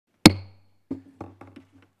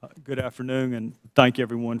Good afternoon, and thank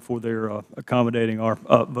everyone for their accommodating our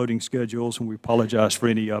voting schedules, and we apologize for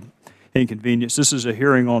any inconvenience. This is a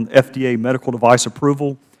hearing on FDA medical device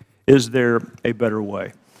approval. Is there a better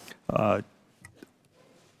way?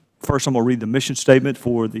 First, I'm going to read the mission statement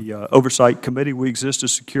for the Oversight Committee. We exist to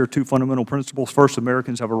secure two fundamental principles. First,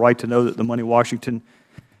 Americans have a right to know that the money Washington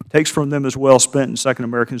takes from them is well spent, and second,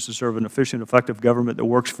 Americans deserve an efficient, effective government that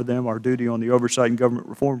works for them. Our duty on the Oversight and Government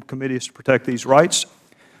Reform Committee is to protect these rights.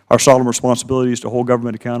 Our solemn responsibility is to hold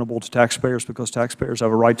government accountable to taxpayers because taxpayers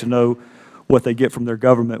have a right to know what they get from their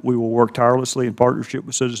government. We will work tirelessly in partnership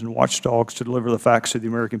with citizen watchdogs to deliver the facts to the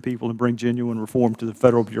American people and bring genuine reform to the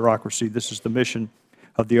federal bureaucracy. This is the mission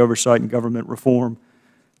of the Oversight and Government Reform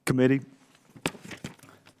Committee.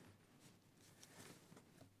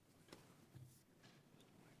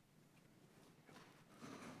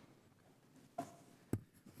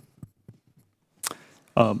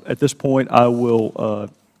 At this point, I will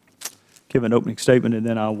give an opening statement, and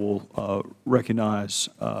then I will recognize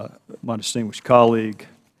my distinguished colleague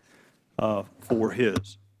for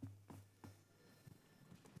his.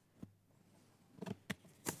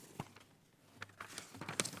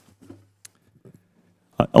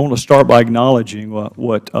 I want to start by acknowledging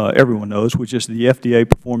what everyone knows, which is the FDA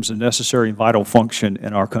performs a necessary and vital function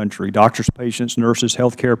in our country. Doctors, patients, nurses,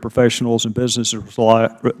 healthcare professionals, and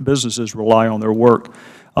businesses rely on their work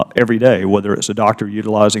every day, whether it's a doctor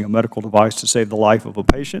utilizing a medical device to save the life of a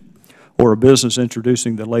patient or a business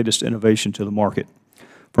introducing the latest innovation to the market.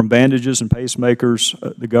 From bandages and pacemakers,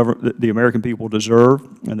 the American people deserve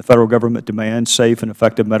and the federal government demands safe and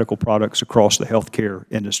effective medical products across the healthcare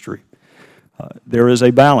industry. There is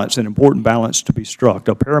a balance, an important balance to be struck.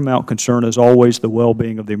 A paramount concern is always the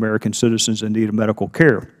well-being of the American citizens in need of medical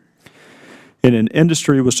care. In an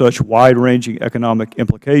industry with such wide-ranging economic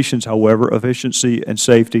implications, however, efficiency and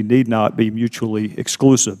safety need not be mutually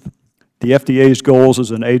exclusive. The FDA's goals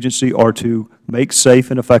as an agency are to make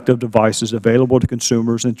safe and effective devices available to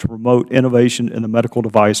consumers and to promote innovation in the medical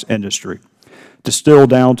device industry.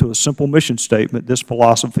 Distilled down to a simple mission statement, this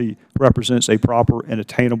philosophy represents a proper and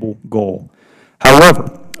attainable goal.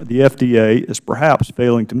 However, the FDA is perhaps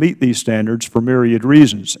failing to meet these standards for myriad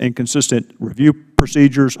reasons: inconsistent review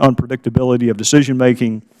procedures, unpredictability of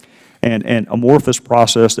decision-making, and an amorphous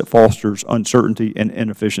process that fosters uncertainty and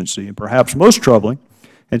inefficiency. And perhaps most troubling,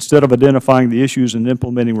 instead of identifying the issues and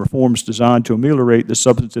implementing reforms designed to ameliorate the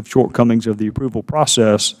substantive shortcomings of the approval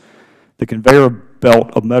process, the conveyor belt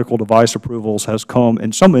of medical device approvals has come,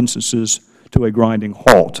 in some instances, to a grinding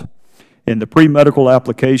halt. In the pre-medical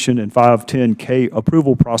application and 510K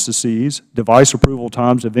approval processes, device approval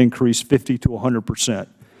times have increased 50 to 100%.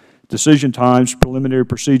 Decision times, preliminary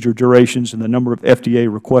procedure durations, and the number of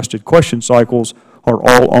FDA-requested question cycles are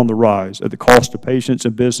all on the rise at the cost of patients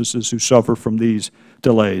and businesses who suffer from these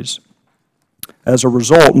delays. As a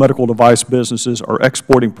result, medical device businesses are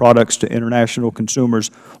exporting products to international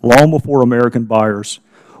consumers long before American buyers,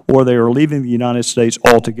 or they are leaving the United States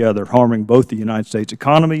altogether, harming both the United States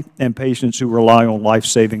economy and patients who rely on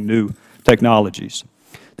life-saving new technologies.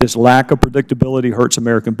 This lack of predictability hurts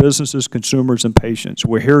American businesses, consumers, and patients.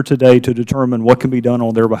 We're here today to determine what can be done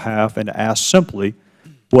on their behalf and to ask simply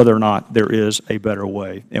whether or not there is a better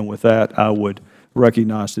way. And with that, I would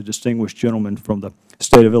recognize the distinguished gentleman from the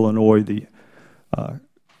state of Illinois, the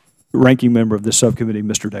ranking member of this subcommittee,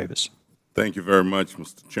 Mr. Davis. Thank you very much,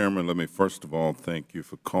 Mr. Chairman. Let me first of all thank you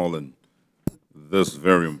for calling this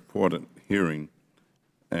very important hearing,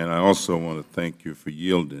 and I also want to thank you for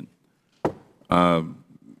yielding.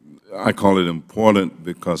 I call it important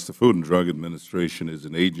because the Food and Drug Administration is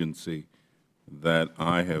an agency that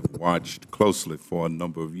I have watched closely for a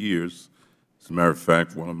number of years. As a matter of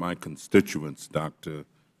fact, one of my constituents, Dr.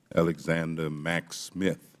 Alexander Max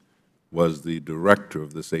Smith, was the director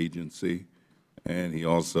of this agency, and he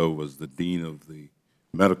also was the dean of the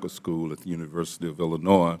medical school at the University of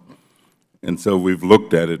Illinois, and so we've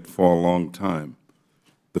looked at it for a long time.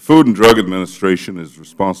 The Food and Drug Administration is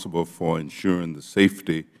responsible for ensuring the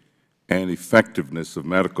safety and effectiveness of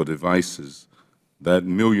medical devices that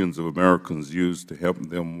millions of Americans use to help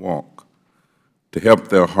them walk, to help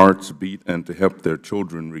their hearts beat, and to help their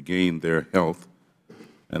children regain their health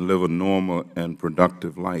and live a normal and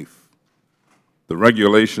productive life. The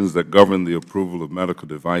regulations that govern the approval of medical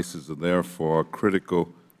devices are there for a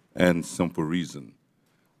critical and simple reason.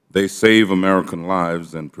 They save American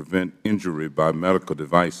lives and prevent injury by medical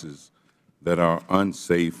devices that are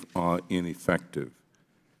unsafe or ineffective.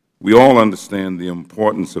 We all understand the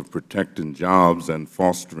importance of protecting jobs and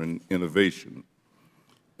fostering innovation.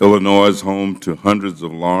 Illinois is home to hundreds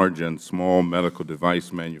of large and small medical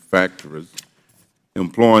device manufacturers,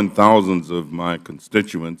 employing thousands of my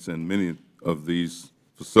constituents in many of these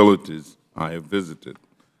facilities I have visited.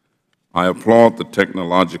 I applaud the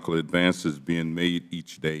technological advances being made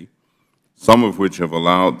each day, some of which have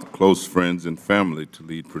allowed close friends and family to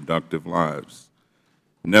lead productive lives.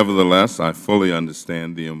 Nevertheless, I fully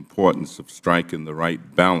understand the importance of striking the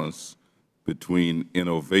right balance between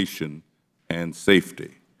innovation and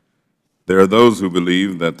safety. There are those who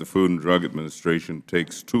believe that the Food and Drug Administration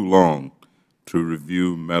takes too long to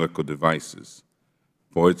review medical devices.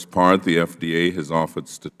 For its part, the FDA has offered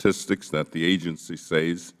statistics that the agency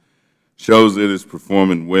says shows it is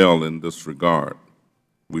performing well in this regard.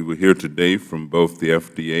 We will hear today from both the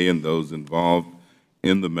FDA and those involved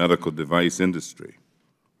in the medical device industry.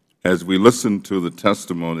 As we listen to the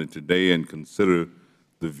testimony today and consider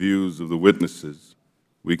the views of the witnesses,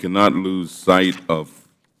 we cannot lose sight of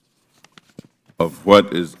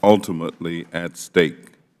what is ultimately at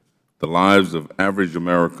stake: the lives of average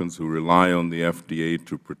Americans who rely on the FDA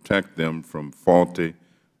to protect them from faulty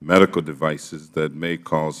medical devices that may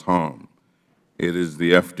cause harm. It is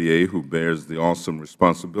the FDA who bears the awesome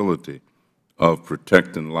responsibility of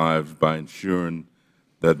protecting lives by ensuring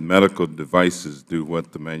that medical devices do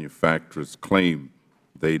what the manufacturers claim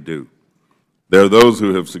they do. There are those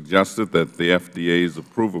who have suggested that the FDA's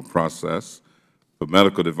approval process for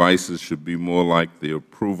medical devices should be more like the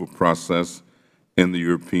approval process in the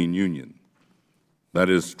European Union. That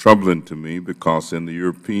is troubling to me because in the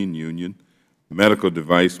European Union, medical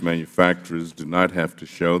device manufacturers do not have to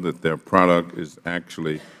show that their product is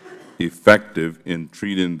actually effective in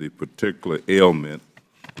treating the particular ailment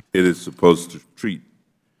it is supposed to treat.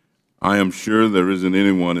 I am sure there isn't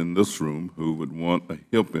anyone in this room who would want a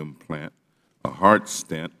hip implant, a heart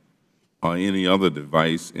stent, or any other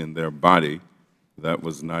device in their body that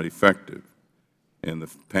was not effective. In the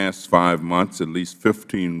past 5 months, at least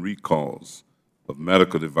 15 recalls of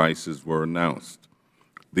medical devices were announced.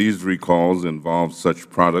 These recalls involve such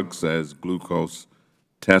products as glucose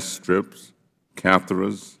test strips,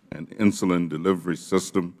 catheters, an insulin delivery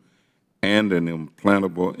system, and an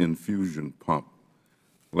implantable infusion pump.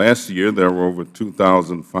 Last year, there were over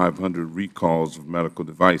 2,500 recalls of medical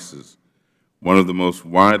devices. One of the most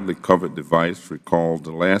widely covered devices recalled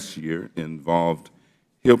last year involved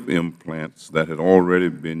hip implants that had already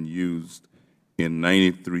been used in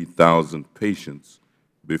 93,000 patients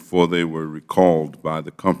before they were recalled by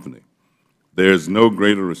the company. There is no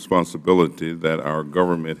greater responsibility that our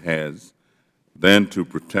government has than to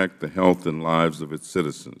protect the health and lives of its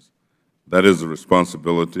citizens. That is a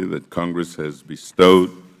responsibility that Congress has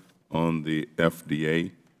bestowed on the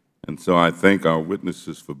FDA, and so I thank our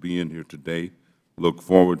witnesses for being here today, look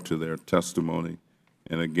forward to their testimony,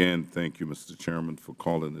 and again, thank you, Mr. Chairman, for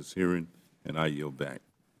calling this hearing, and I yield back.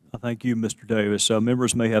 Thank you, Mr. Davis.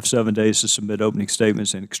 Members may have 7 days to submit opening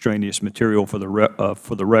statements and extraneous material for the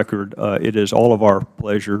record. It is all of our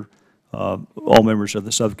pleasure, all members of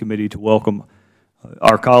the subcommittee, to welcome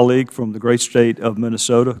our colleague from the great state of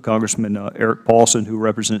Minnesota, Congressman Erik Paulsen, who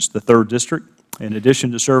represents the 3rd District. In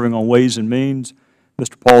addition to serving on Ways and Means,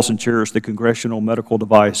 Mr. Paulsen chairs the Congressional Medical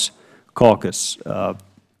Device Caucus.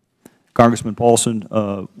 Congressman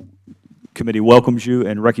Paulsen, committee welcomes you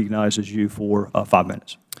and recognizes you for 5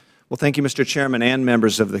 minutes. Well, thank you, Mr. Chairman, and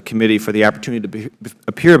members of the committee for the opportunity to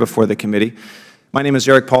appear before the committee. My name is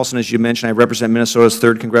Erik Paulsen. As you mentioned, I represent Minnesota's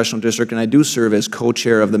 3rd Congressional District, and I do serve as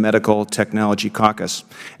co-chair of the Medical Technology Caucus.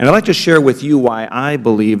 And I'd like to share with you why I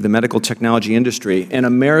believe the medical technology industry, an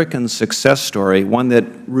American success story, one that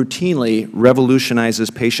routinely revolutionizes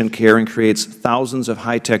patient care and creates thousands of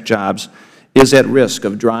high-tech jobs, is at risk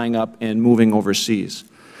of drying up and moving overseas.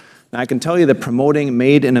 Now, I can tell you that promoting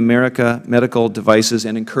made-in-America medical devices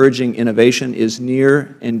and encouraging innovation is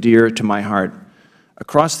near and dear to my heart.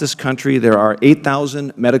 Across this country, there are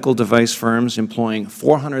 8,000 medical device firms employing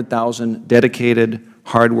 400,000 dedicated,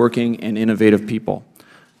 hardworking, and innovative people.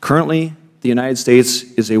 Currently, the United States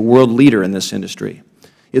is a world leader in this industry.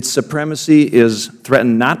 Its supremacy is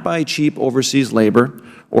threatened not by cheap overseas labor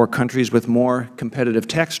or countries with more competitive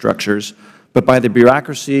tax structures, but by the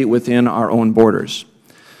bureaucracy within our own borders.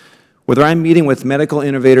 Whether I'm meeting with medical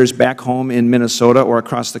innovators back home in Minnesota or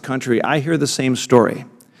across the country, I hear the same story.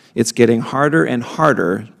 It's getting harder and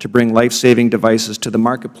harder to bring life-saving devices to the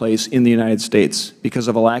marketplace in the United States because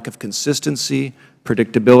of a lack of consistency,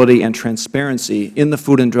 predictability, and transparency in the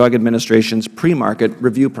Food and Drug Administration's pre-market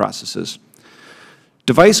review processes.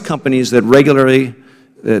 Device companies that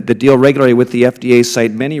deal regularly with the FDA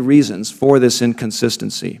cite many reasons for this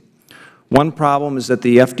inconsistency. One problem is that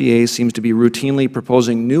the FDA seems to be routinely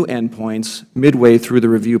proposing new endpoints midway through the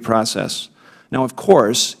review process. Now, of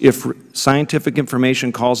course, if scientific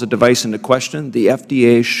information calls a device into question, the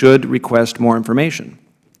FDA should request more information.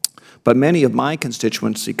 But many of my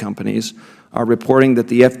constituency companies are reporting that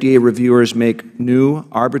the FDA reviewers make new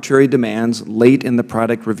arbitrary demands late in the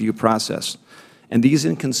product review process. And these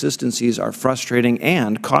inconsistencies are frustrating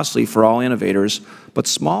and costly for all innovators, but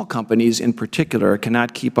small companies in particular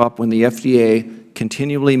cannot keep up when the FDA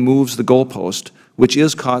continually moves the goalpost, which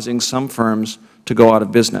is causing some firms to go out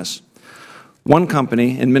of business. One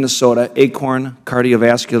company in Minnesota, Acorn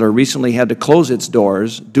Cardiovascular, recently had to close its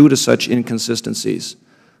doors due to such inconsistencies.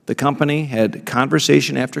 The company had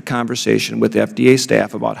conversation after conversation with FDA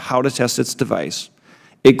staff about how to test its device.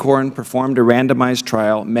 Acorn performed a randomized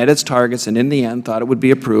trial, met its targets, and in the end thought it would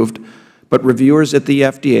be approved, but reviewers at the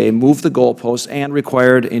FDA moved the goalposts and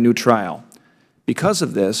required a new trial. Because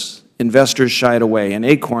of this, investors shied away, and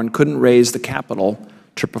Acorn couldn't raise the capital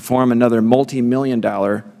to perform another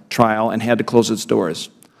multi-million-dollar trial and had to close its doors.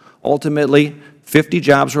 Ultimately, 50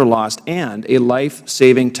 jobs were lost, and a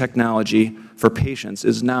life-saving technology for patients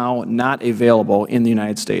is now not available in the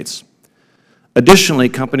United States. Additionally,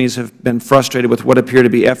 companies have been frustrated with what appear to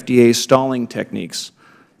be FDA stalling techniques.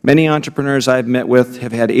 Many entrepreneurs I've met with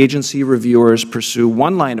have had agency reviewers pursue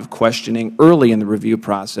one line of questioning early in the review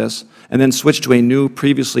process and then switch to a new,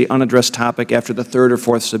 previously unaddressed topic after the third or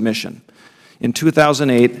fourth submission. In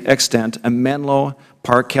 2008, Extent, a Menlo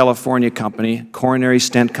Park, California company, coronary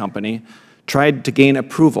stent company, tried to gain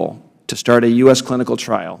approval to start a U.S. clinical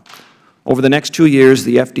trial. Over the next 2 years,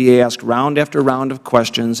 the FDA asked round after round of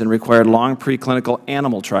questions and required long preclinical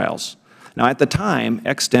animal trials. Now, at the time,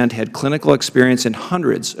 Extent had clinical experience in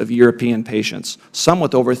hundreds of European patients, some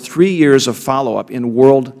with over 3 years of follow-up in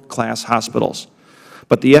world-class hospitals.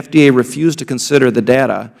 But the FDA refused to consider the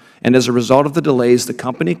data, and as a result of the delays, the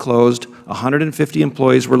company closed, 150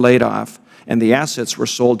 employees were laid off, and the assets were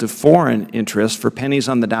sold to foreign interests for pennies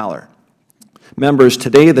on the dollar. Members,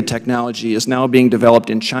 today the technology is now being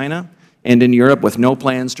developed in China and in Europe with no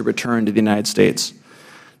plans to return to the United States.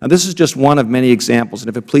 Now, this is just one of many examples, and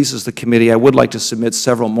if it pleases the committee, I would like to submit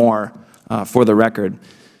several more for the record.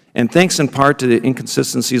 And thanks in part to the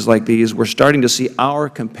inconsistencies like these, we're starting to see our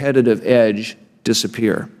competitive edge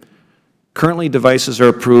disappear. Currently, devices are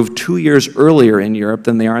approved 2 years earlier in Europe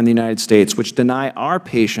than they are in the United States, which deny our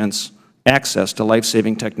patients access to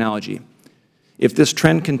life-saving technology. If this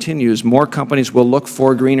trend continues, more companies will look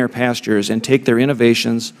for greener pastures and take their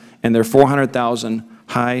innovations and their 400,000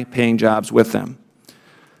 high-paying jobs with them.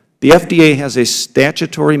 The FDA has a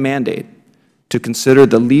statutory mandate to consider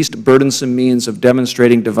the least burdensome means of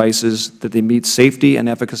demonstrating devices that they meet safety and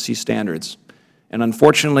efficacy standards. And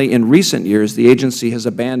unfortunately, in recent years, the agency has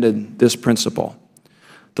abandoned this principle.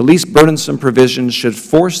 The least burdensome provisions should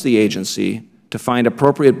force the agency to find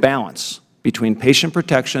appropriate balance between patient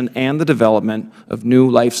protection and the development of new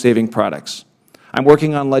life-saving products. I'm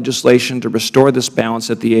working on legislation to restore this balance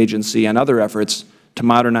at the agency and other efforts to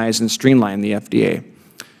modernize and streamline the FDA.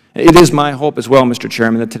 It is my hope as well, Mr.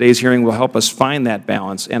 Chairman, that today's hearing will help us find that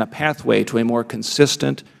balance and a pathway to a more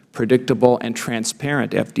consistent, predictable, and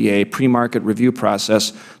transparent FDA pre-market review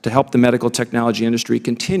process to help the medical technology industry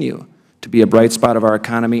continue to be a bright spot of our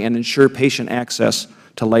economy and ensure patient access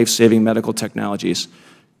to life-saving medical technologies.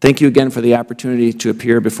 Thank you again for the opportunity to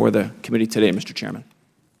appear before the committee today, Mr. Chairman.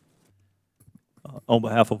 On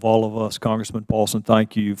behalf of all of us, Congressman Paulsen,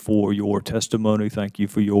 thank you for your testimony. Thank you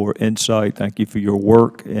for your insight. Thank you for your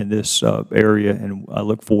work in this area, and I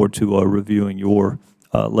look forward to reviewing your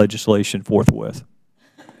legislation forthwith.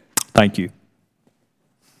 Thank you.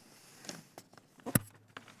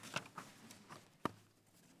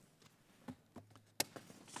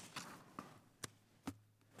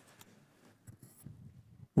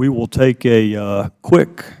 We will take a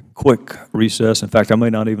quick recess. In fact, I may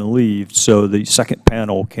not even leave, so the second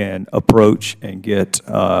panel can approach and get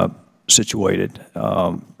situated.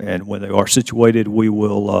 And when they are situated, we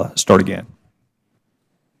will start again.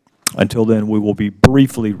 Until then, we will be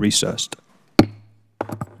briefly recessed.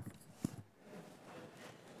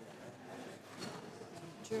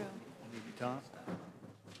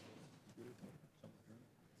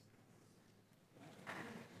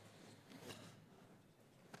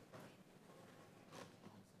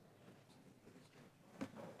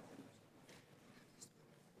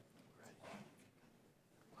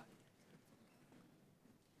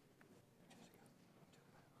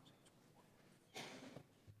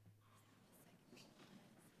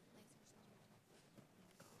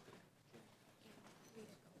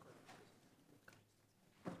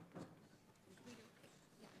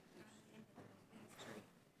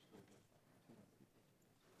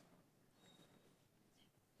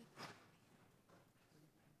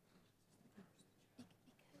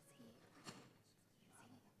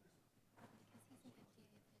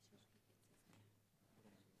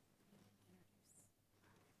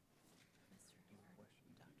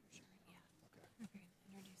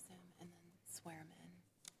 swear him in,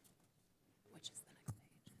 which is the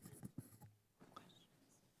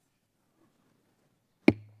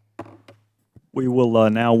next page. We will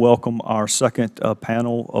now welcome our second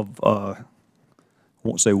panel of, I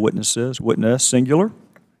won't say witnesses, witness, singular,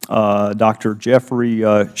 Dr. Jeffrey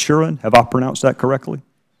Shuren. Have I pronounced that correctly?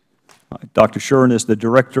 Dr. Shuren is the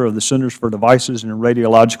Director of the Centers for Devices and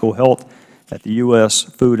Radiological Health at the U.S.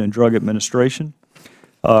 Food and Drug Administration.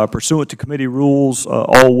 Pursuant to committee rules,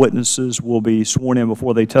 all witnesses will be sworn in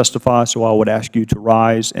before they testify, so I would ask you to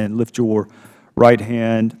rise and lift your right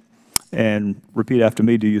hand and repeat after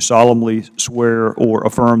me. Do you solemnly swear or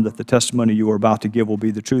affirm that the testimony you are about to give will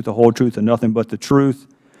be the truth, the whole truth, and nothing but the truth?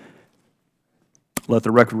 Let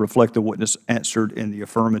the record reflect the witness answered in the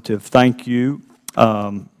affirmative. Thank you.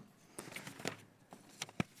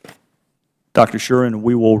 Dr. Shuren,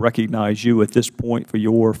 we will recognize you at this point for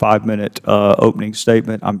your 5-minute opening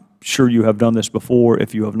statement. I'm sure you have done this before.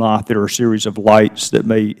 If you have not, there are a series of lights that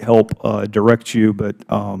may help direct you, but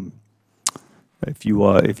if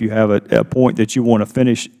you have a point that you want to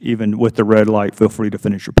finish, even with the red light, feel free to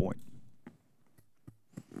finish your point.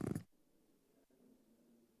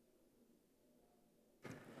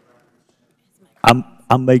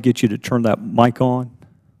 I may get you to turn that mic on.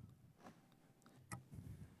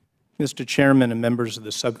 Mr. Chairman and members of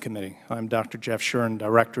the subcommittee, I'm Dr. Jeff Shuren,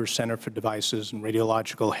 Director, Center for Devices and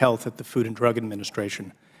Radiological Health at the Food and Drug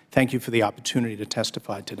Administration. Thank you for the opportunity to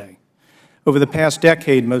testify today. Over the past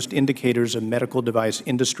decade, most indicators of medical device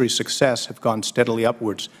industry success have gone steadily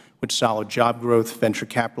upwards, with solid job growth, venture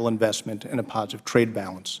capital investment, and a positive trade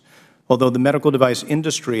balance. Although the medical device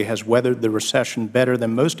industry has weathered the recession better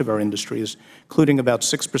than most of our industries, including about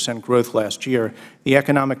 6% growth last year, the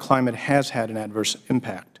economic climate has had an adverse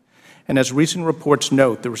impact. And as recent reports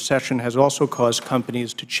note, the recession has also caused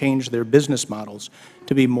companies to change their business models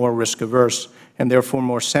to be more risk-averse and therefore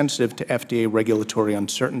more sensitive to FDA regulatory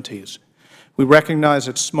uncertainties. We recognize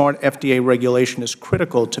that smart FDA regulation is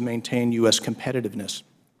critical to maintain U.S. competitiveness.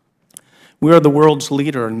 We are the world's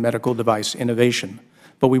leader in medical device innovation,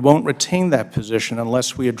 but we won't retain that position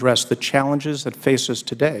unless we address the challenges that face us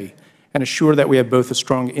today and assure that we have both a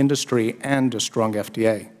strong industry and a strong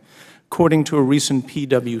FDA. According to a recent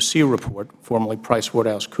PwC report, formerly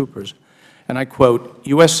PricewaterhouseCoopers, and I quote,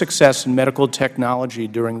 U.S. success in medical technology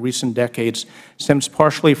during recent decades stems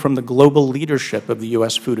partially from the global leadership of the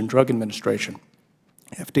U.S. Food and Drug Administration.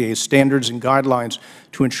 FDA's standards and guidelines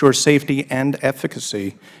to ensure safety and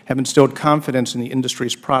efficacy have instilled confidence in the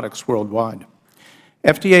industry's products worldwide.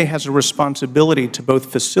 FDA has a responsibility to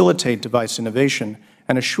both facilitate device innovation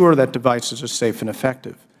and assure that devices are safe and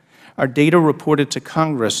effective. Our data reported to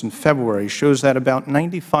Congress in February shows that about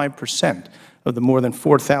 95% of the more than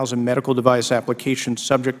 4,000 medical device applications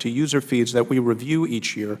subject to user fees that we review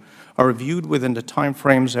each year are reviewed within the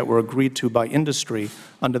timeframes that were agreed to by industry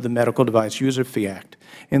under the Medical Device User Fee Act.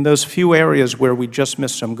 In those few areas where we just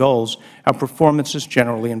missed some goals, our performance is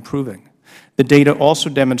generally improving. The data also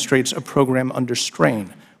demonstrates a program under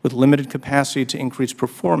strain with limited capacity to increase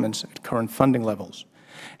performance at current funding levels.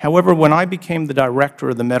 However, when I became the director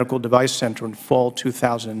of the Medical Device Center in fall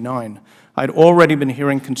 2009, I had already been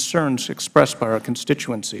hearing concerns expressed by our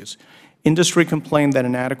constituencies. Industry complained that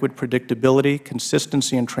inadequate predictability,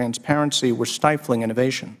 consistency, and transparency were stifling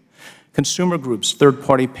innovation. Consumer groups,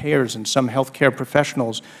 third-party payers, and some healthcare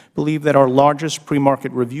professionals believe that our largest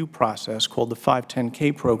pre-market review process, called the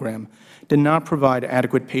 510K program, did not provide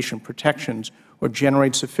adequate patient protections or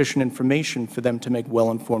generate sufficient information for them to make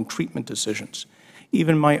well-informed treatment decisions.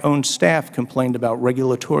 Even my own staff complained about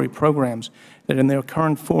regulatory programs that in their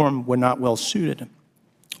current form were not well suited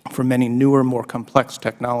for many newer, more complex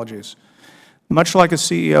technologies. Much like a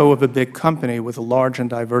CEO of a big company with a large and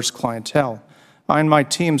diverse clientele, I and my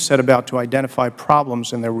team set about to identify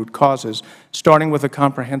problems and their root causes, starting with a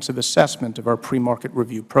comprehensive assessment of our pre-market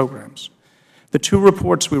review programs. The two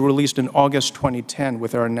reports we released in August 2010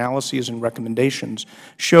 with our analyses and recommendations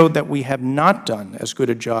showed that we have not done as good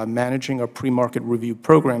a job managing our pre-market review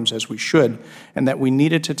programs as we should, and that we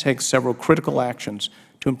needed to take several critical actions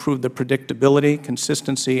to improve the predictability,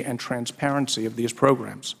 consistency, and transparency of these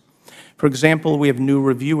programs. For example, we have new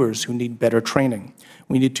reviewers who need better training.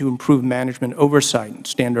 We need to improve management oversight and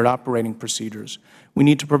standard operating procedures. We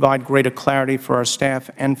need to provide greater clarity for our staff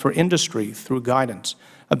and for industry through guidance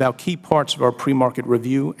about key parts of our pre-market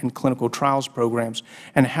review and clinical trials programs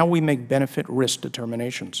and how we make benefit-risk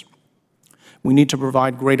determinations. We need to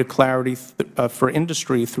provide greater clarity for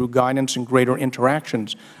industry through guidance and greater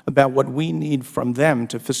interactions about what we need from them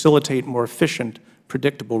to facilitate more efficient,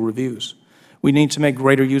 predictable reviews. We need to make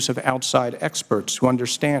greater use of outside experts who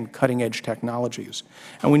understand cutting-edge technologies.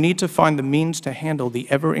 And we need to find the means to handle the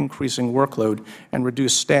ever-increasing workload and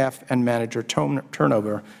reduce staff and manager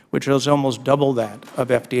turnover, which is almost double that of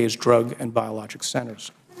FDA's drug and biologic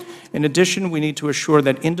centers. In addition, we need to assure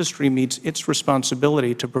that industry meets its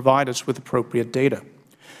responsibility to provide us with appropriate data.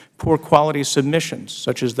 Poor quality submissions,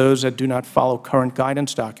 such as those that do not follow current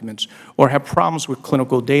guidance documents or have problems with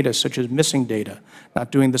clinical data, such as missing data,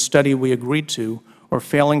 not doing the study we agreed to, or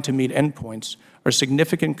failing to meet endpoints, are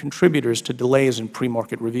significant contributors to delays in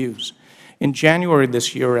pre-market reviews. In January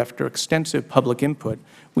this year, after extensive public input,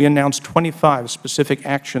 we announced 25 specific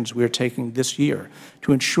actions we are taking this year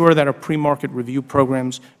to ensure that our pre-market review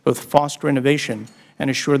programs both foster innovation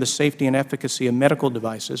and assure the safety and efficacy of medical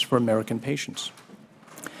devices for American patients.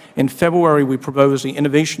 In February, we proposed the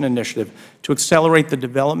Innovation Initiative to accelerate the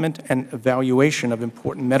development and evaluation of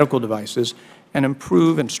important medical devices and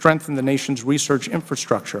improve and strengthen the nation's research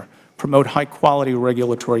infrastructure, promote high-quality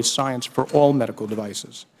regulatory science for all medical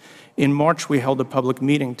devices. In March, we held a public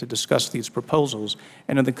meeting to discuss these proposals,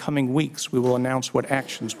 and in the coming weeks, we will announce what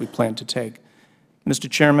actions we plan to take. Mr.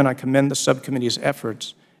 Chairman, I commend the subcommittee's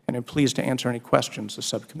efforts, and am pleased to answer any questions the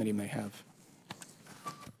subcommittee may have.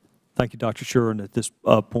 Thank you, Dr. Shuren. At this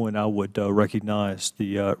point, I would recognize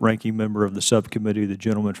the ranking member of the subcommittee, the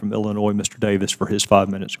gentleman from Illinois, Mr. Davis, for his 5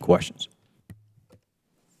 minutes of questions.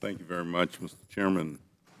 Thank you very much, Mr. Chairman.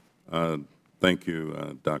 Thank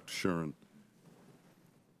you, Dr. Shuren.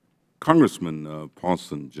 Congressman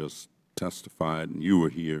Paulsen just testified, and you were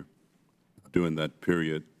here during that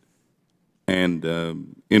period,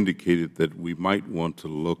 and indicated that we might want to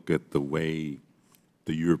look at the way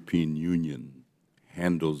the European Union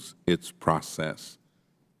handles its process.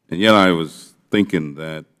 And yet I was thinking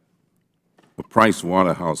that a Price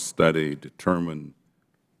Waterhouse study determined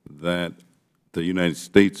that the United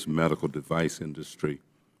States medical device industry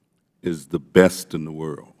is the best in the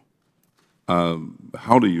world.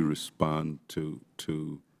 How do you respond to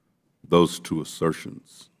those two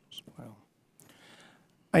assertions? Well,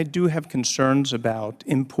 I do have concerns about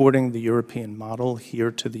importing the European model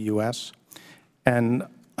here to the U.S., and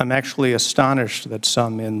I'm actually astonished that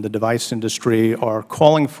some in the device industry are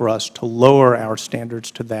calling for us to lower our standards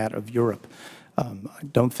to that of Europe. I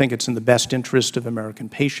don't think it's in the best interest of American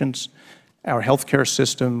patients, our healthcare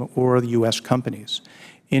system, or the U.S. companies.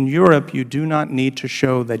 In Europe, you do not need to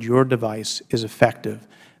show that your device is effective,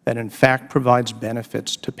 that in fact provides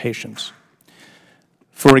benefits to patients.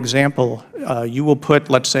 For example, you will put,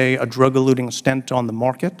 let's say, a drug-eluting stent on the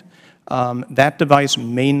market. That device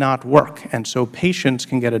may not work, and so patients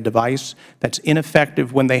can get a device that's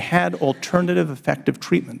ineffective when they had alternative effective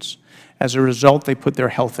treatments. As a result, they put their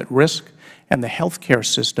health at risk, and the healthcare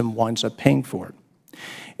system winds up paying for it.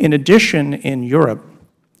 In addition, in Europe,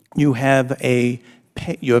 you have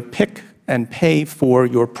pick and pay for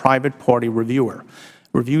your private party reviewer.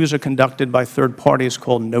 Reviews are conducted by third parties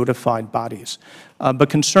called notified bodies, but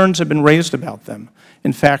concerns have been raised about them.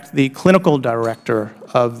 In fact, the clinical director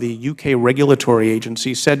of the UK regulatory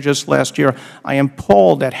agency said just last year, "I am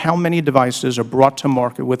appalled at how many devices are brought to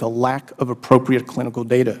market with a lack of appropriate clinical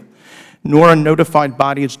data. Nor are notified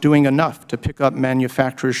bodies doing enough to pick up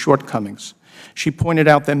manufacturers' shortcomings." She pointed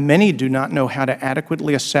out that many do not know how to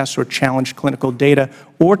adequately assess or challenge clinical data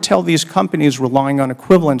or tell these companies relying on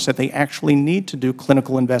equivalence that they actually need to do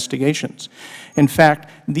clinical investigations. In fact,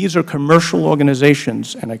 these are commercial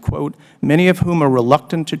organizations, and I quote, "many of whom are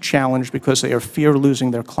reluctant to challenge because they are fear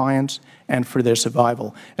losing their clients and for their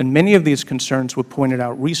survival." And many of these concerns were pointed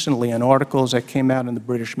out recently in articles that came out in the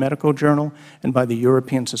British Medical Journal and by the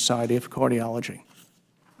European Society of Cardiology.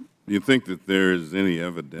 Do you think that there is any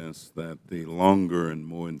evidence that the longer and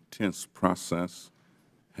more intense process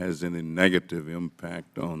has any negative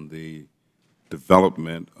impact on the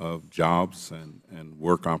development of jobs and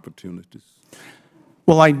work opportunities?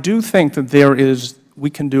 Well, I do think that we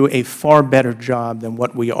can do a far better job than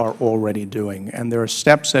what we are already doing. And there are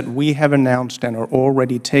steps that we have announced and are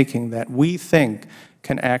already taking that we think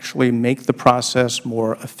can actually make the process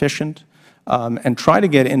more efficient, and try to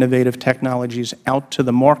get innovative technologies out to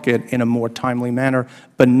the market in a more timely manner,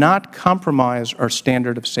 but not compromise our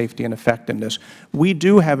standard of safety and effectiveness. We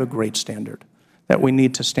do have a great standard that we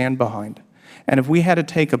need to stand behind. And if we had to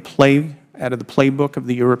take a play out of the playbook of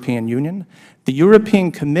the European Union, the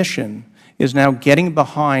European Commission is now getting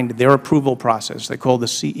behind their approval process they call the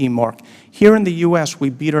CE mark. Here in the U.S., we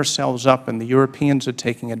beat ourselves up, and the Europeans are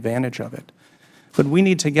taking advantage of it. But we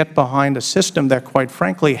need to get behind a system that, quite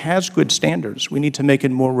frankly, has good standards. We need to make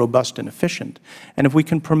it more robust and efficient. And if we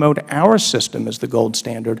can promote our system as the gold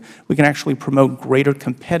standard, we can actually promote greater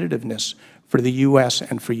competitiveness for the U.S.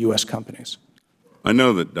 and for U.S. companies. I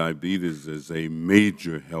know that diabetes is a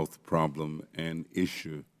major health problem and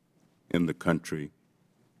issue in the country,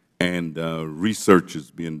 and research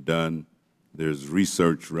is being done. There's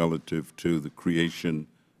research relative to the creation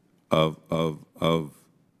of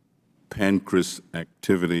pancreas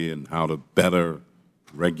activity and how to better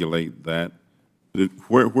regulate that.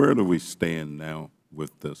 Where do we stand now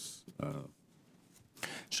with this?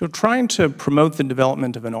 So trying to promote the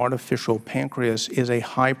development of an artificial pancreas is a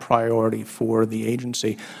high priority for the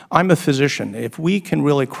agency. I'm a physician. If we can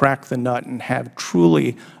really crack the nut and have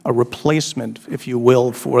truly a replacement, if you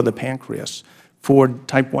will, for the pancreas for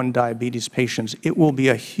type 1 diabetes patients, it will be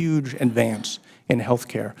a huge advance in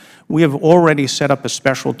healthcare. We have already set up a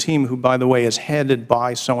special team who, by the way, is headed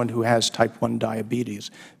by someone who has type 1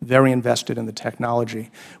 diabetes, very invested in the technology.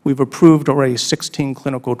 We've approved already 16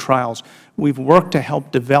 clinical trials. We've worked to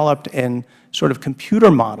help develop an sort of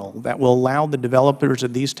computer model that will allow the developers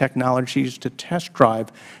of these technologies to test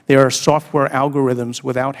drive their software algorithms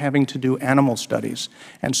without having to do animal studies,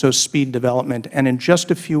 and so speed development. And in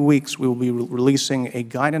just a few weeks, we will be releasing a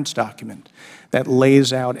guidance document that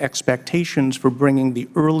lays out expectations for bringing the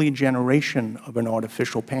early generation of an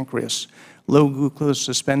artificial pancreas, low-glucose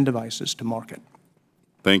suspend devices, to market.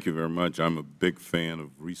 Thank you very much. I'm a big fan of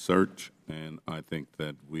research, and I think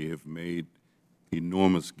that we have made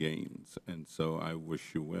enormous gains. And so I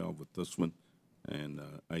wish you well with this one, and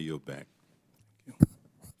I yield back.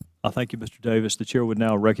 Thank you, Mr. Davis. The Chair would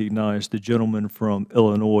now recognize the gentleman from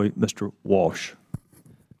Illinois, Mr. Walsh.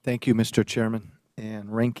 Thank you, Mr. Chairman.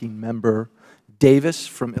 And Ranking Member Davis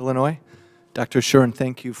from Illinois. Dr. Shuren,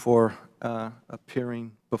 thank you for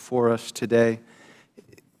appearing before us today.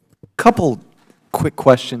 Couple quick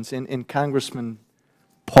questions, and Congressman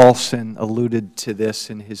Paulsen alluded to this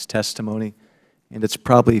in his testimony, and it's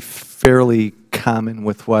probably fairly common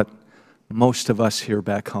with what most of us hear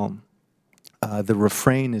back home. The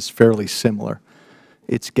refrain is fairly similar.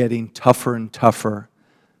 It's getting tougher and tougher,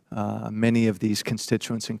 many of these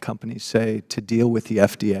constituents and companies say, to deal with the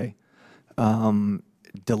FDA.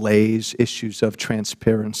 Delays, issues of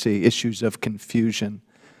transparency, issues of confusion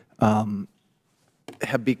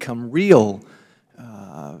have become real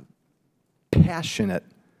passionate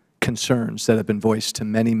concerns that have been voiced to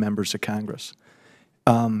many members of Congress.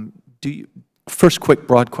 First quick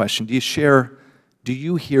broad question, do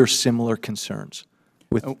you hear similar concerns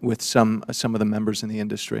with some of the members in the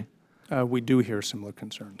industry? We do hear similar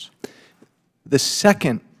concerns. The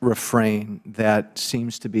second refrain that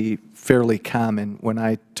seems to be fairly common when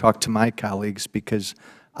I talk to my colleagues, because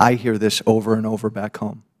I hear this over and over back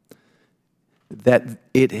home, that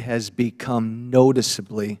it has become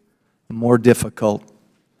noticeably more difficult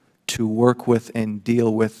to work with and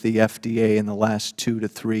deal with the FDA in the last 2 to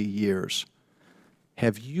 3 years.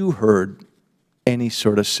 Have you heard any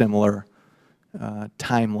sort of similar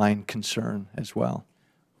timeline concern as well?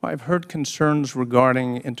 I've heard concerns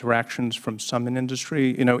regarding interactions from some in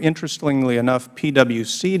industry. You know, interestingly enough,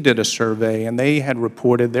 PwC did a survey, and they had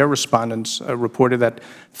reported, their respondents reported that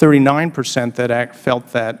 39% that felt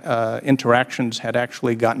that interactions had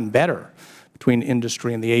actually gotten better between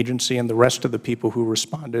industry and the agency, and the rest of the people who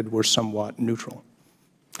responded were somewhat neutral.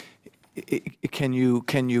 Can you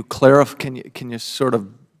clarify? Can you sort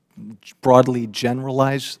of broadly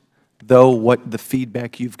generalize, though, what the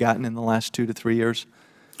feedback you've gotten in the last 2 to 3 years?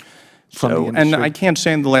 And I can't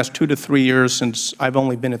say in the last 2 to 3 years, since I've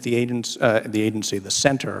only been at the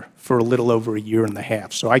center, for a little over 1.5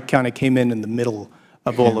 years. So I kind of came in the middle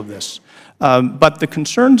of all of this. But the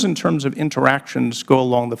concerns in terms of interactions go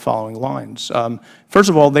along the following lines. First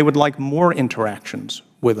of all, they would like more interactions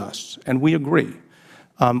with us, and we agree.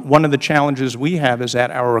 One of the challenges we have is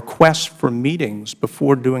that our requests for meetings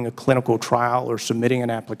before doing a clinical trial or submitting an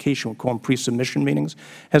application, we call them pre-submission meetings,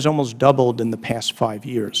 has almost doubled in the past 5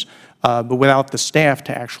 years, but without the staff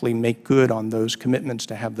to actually make good on those commitments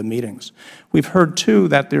to have the meetings. We've heard, too,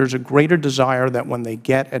 that there's a greater desire that when they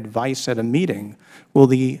get advice at a meeting, will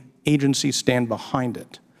the agency stand behind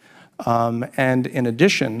it? And in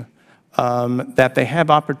addition, that they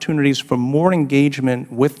have opportunities for more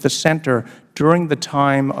engagement with the center during the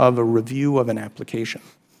time of a review of an application.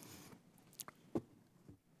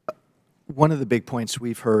 One of the big points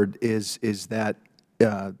we've heard is that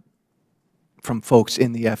from folks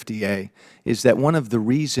in the FDA is that one of the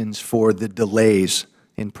reasons for the delays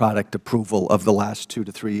in product approval of the last 2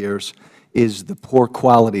 to 3 years is the poor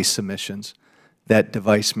quality submissions that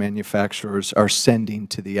device manufacturers are sending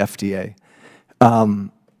to the FDA.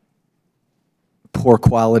 Poor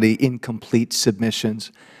quality, incomplete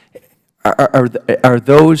submissions. Are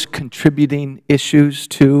those contributing issues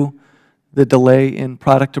to the delay in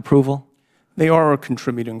product approval? They are a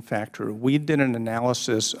contributing factor. We did an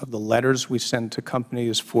analysis of the letters we send to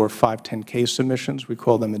companies for 510K submissions. We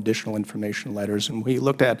call them additional information letters, and we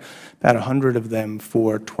looked at about 100 of them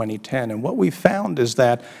for 2010. And what we found is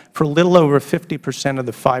that for a little over 50% of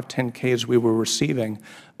the 510Ks we were receiving,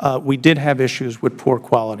 we did have issues with poor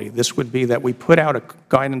quality. This would be that we put out a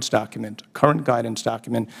guidance document, a current guidance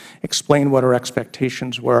document, explain what our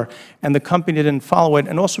expectations were, and the company didn't follow it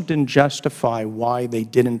and also didn't justify why they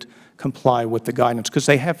didn't comply with the guidance, because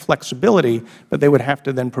they have flexibility, but they would have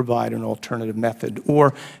to then provide an alternative method.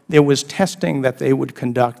 Or there was testing that they would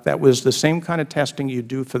conduct that was the same kind of testing you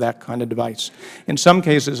do for that kind of device. In some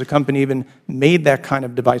cases, a company even made that kind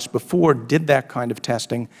of device before, did that kind of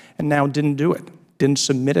testing, and now didn't do it, didn't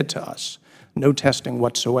submit it to us. No testing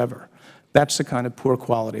whatsoever. That's the kind of poor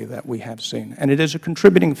quality that we have seen. And it is a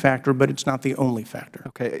contributing factor, but it's not the only factor.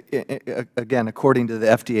 Okay. Again, according to the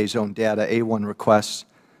FDA's own data, A1 requests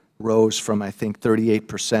rose from, I think,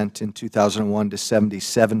 38% in 2001 to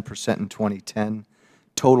 77% in 2010.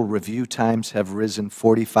 Total review times have risen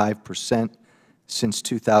 45% since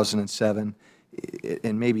 2007.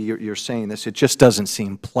 And maybe you're saying this, it just doesn't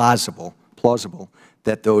seem plausible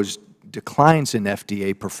that those declines in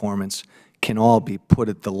FDA performance can all be put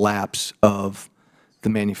at the laps of the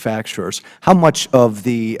manufacturers. How much of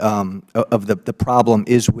the problem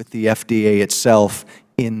is with the FDA itself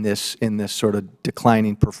in this sort of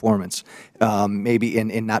declining performance? Maybe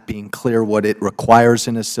in not being clear what it requires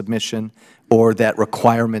in a submission, or that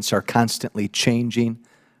requirements are constantly changing?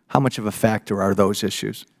 How much of a factor are those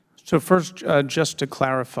issues? So first, just to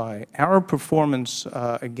clarify, our performance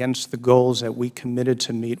against the goals that we committed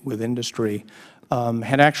to meet with industry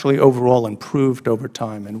had actually overall improved over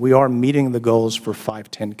time, and we are meeting the goals for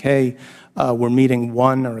 510K. We're meeting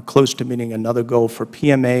one or close to meeting another goal for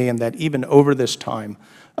PMA, and that even over this time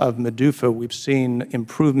of MDUFA, we've seen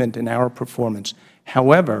improvement in our performance.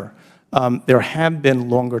 However, there have been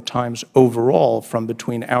longer times overall from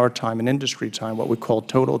between our time and industry time, what we call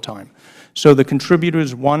total time. So the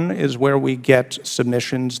contributors, one is where we get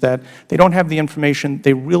submissions that they don't have the information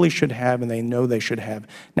they really should have and they know they should have.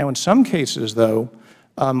 Now, in some cases, though,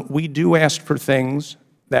 we do ask for things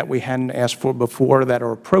that we hadn't asked for before that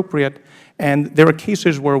are appropriate, and there are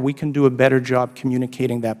cases where we can do a better job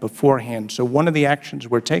communicating that beforehand. So one of the actions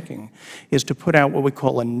we're taking is to put out what we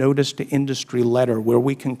call a notice to industry letter, where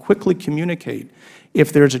we can quickly communicate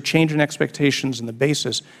if there's a change in expectations in the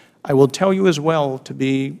basis. I will tell you as well, to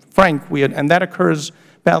be frank, and that occurs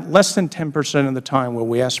about less than 10% of the time where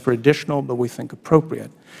we ask for additional, but we think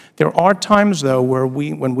appropriate. There are times, though, where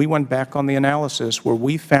when we went back on the analysis, where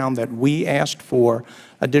we found that we asked for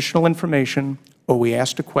additional information or we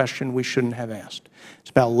asked a question we shouldn't have asked.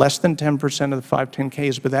 It's about less than 10% of the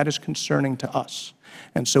 510Ks, but that is concerning to us.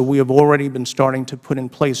 And so we have already been starting to put in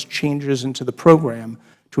place changes into the program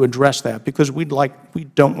to address that, because we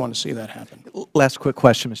don't want to see that happen. Last quick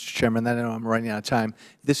question, Mr. Chairman, then I know I'm running out of time.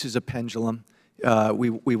 This is a pendulum.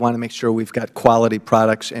 We want to make sure we've got quality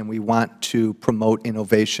products, and we want to promote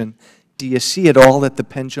innovation. Do you see at all that the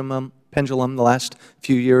pendulum the last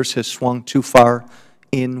few years has swung too far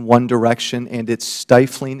in one direction and it's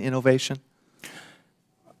stifling innovation?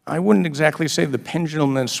 I wouldn't exactly say the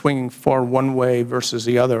pendulum is swinging far one way versus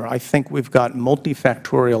the other. I think we've got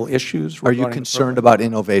multifactorial issues. Are you concerned about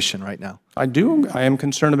innovation right now? I do. I am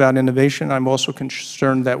concerned about innovation. I'm also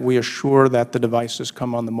concerned that we assure that the devices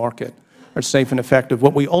come on the market are safe and effective.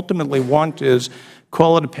 What we ultimately want is,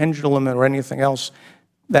 call it a pendulum or anything else,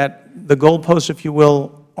 that the goalposts, if you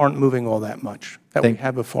will, aren't moving all that much, that we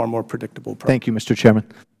have a far more predictable program. Thank you, Mr.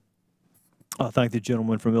 Chairman. I thank the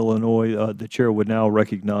gentleman from Illinois. The Chair would now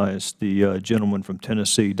recognize the gentleman from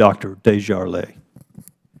Tennessee, Dr. Desjarlais.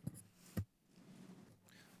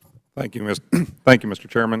 Thank you, Mr.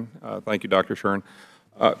 Chairman. Thank you, Dr. Shuren.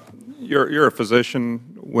 You're a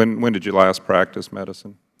physician. When did you last practice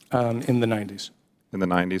medicine? In the 90s. In the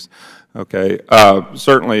 90s? Okay.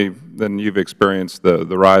 Certainly, then you've experienced the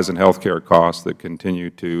rise in healthcare costs that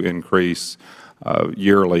continue to increase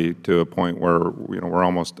yearly to a point where we're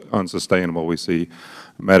almost unsustainable. We see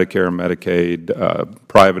Medicare, Medicaid,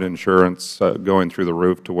 private insurance going through the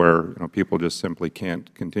roof to where people just simply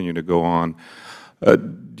can't continue to go on.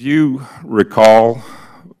 Do you recall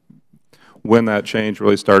when that change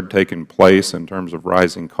really started taking place in terms of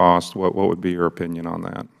rising costs? What would be your opinion on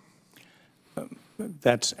that?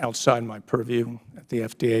 That's outside my purview at the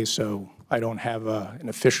FDA, so I don't have an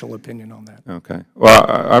official opinion on that. Okay. Well,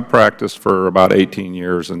 I practiced for about 18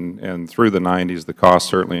 years, and through the 90s, the costs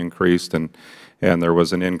certainly increased, and there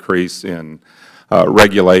was an increase in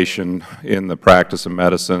regulation in the practice of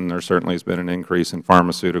medicine. There certainly has been an increase in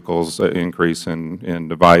pharmaceuticals, increase in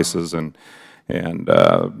devices, and you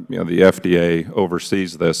know, the FDA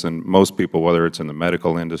oversees this, and most people, whether it's in the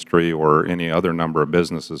medical industry or any other number of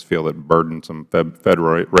businesses, feel that burdensome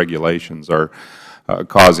federal regulations are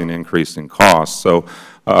causing increase in costs. So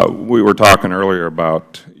we were talking earlier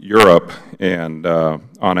about Europe, and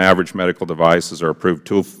on average medical devices are approved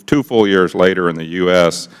two full years later in the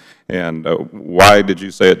U.S., and why did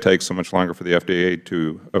you say it takes so much longer for the FDA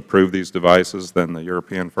to approve these devices than the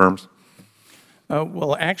European firms?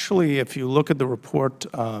 Well, actually, if you look at the report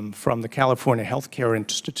from the California Healthcare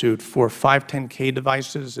Institute for 510K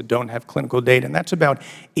devices that don't have clinical data, and that's about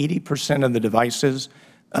 80% of the devices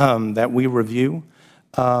that we review,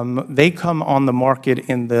 they come on the market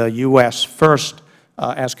in the U.S. first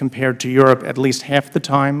as compared to Europe at least half the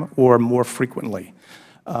time or more frequently.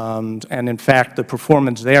 And in fact, the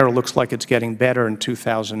performance there looks like it's getting better in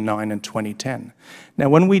 2009 and 2010. Now,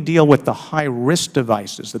 when we deal with the high-risk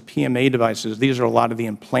devices, the PMA devices, these are a lot of the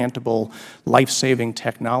implantable, life-saving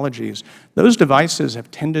technologies. Those devices have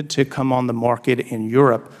tended to come on the market in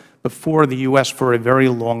Europe before the U.S. for a very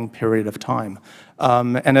long period of time.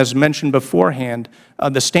 And as mentioned beforehand,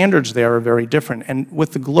 the standards there are very different. And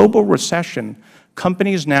with the global recession,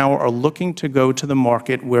 companies now are looking to go to the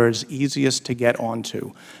market where it's easiest to get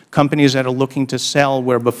onto. Companies that are looking to sell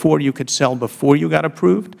where before you could sell before you got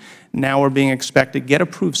approved, now are being expected to get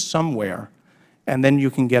approved somewhere, and then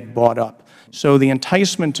you can get bought up. So the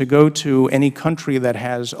enticement to go to any country that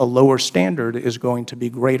has a lower standard is going to be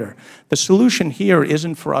greater. The solution here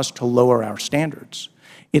isn't for us to lower our standards.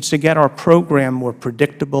 It's to get our program more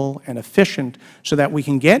predictable and efficient so that we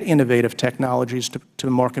can get innovative technologies to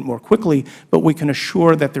market more quickly, but we can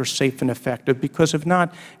assure that they're safe and effective, because if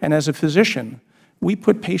not, and as a physician, we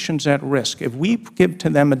put patients at risk. If we give to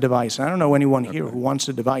them a device, and I don't know anyone here who wants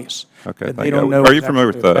a device that they don't know. Are you familiar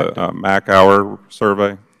with the MAC-hour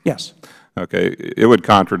survey? Yes. Okay. It would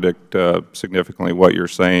contradict significantly what you're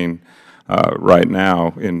saying right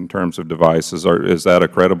now in terms of devices. Is that a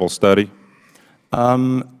credible study?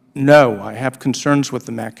 No, I have concerns with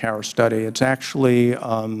the MAC-hour study. It's actually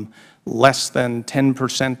less than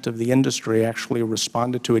 10% of the industry actually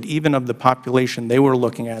responded to it. Even of the population they were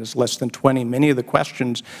looking at is less than 20. Many of the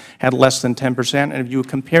questions had less than 10%. And if you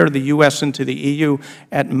compare the U.S. into the EU,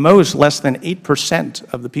 at most less than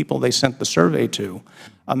 8% of the people they sent the survey to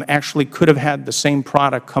actually could have had the same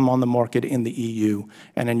product come on the market in the EU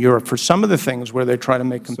and in Europe. For some of the things where they try to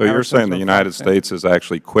make comparisons. So you're saying the United States is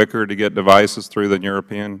actually quicker to get devices through than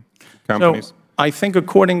European companies? So I think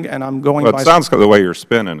according, and I'm going by... Well, it sounds the way you're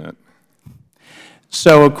spinning it.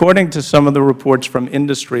 So according to some of the reports from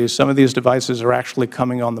industry, some of these devices are actually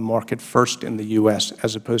coming on the market first in the U.S.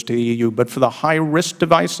 as opposed to the EU. But for the high-risk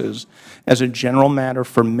devices, as a general matter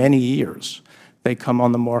for many years, they come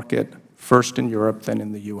on the market first in Europe, then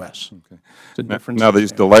in the U.S. Okay. It's a difference. Now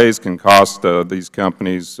these delays can cost these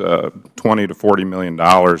companies $20 to $40 million.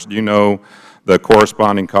 Do you know the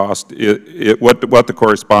corresponding cost, what the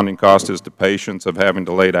corresponding cost is to patients of having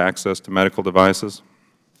delayed access to medical devices?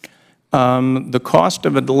 The cost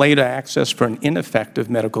of a delayed access for an ineffective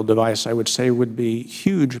medical device, I would say, would be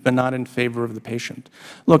huge, but not in favor of the patient.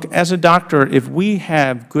 Look, as a doctor, if we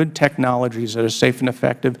have good technologies that are safe and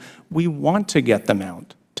effective, we want to get them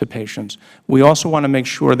out to patients. We also want to make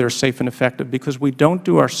sure they're safe and effective, because we don't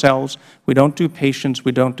do ourselves, we don't do patients,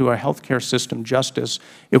 we don't do our healthcare system justice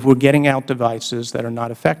if we're getting out devices that are not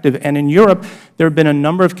effective. And in Europe, there have been a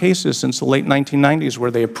number of cases since the late 1990s where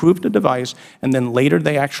they approved a device and then later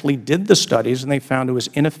they actually did the studies and they found it was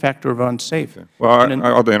ineffective or unsafe. Okay. Well,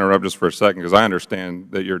 I'll interrupt just for a second, because I understand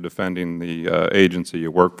that you're defending the agency you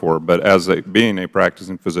work for, but as being a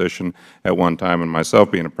practicing physician at one time and myself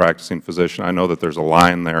being a practicing physician, I know that there's a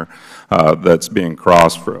line there that's being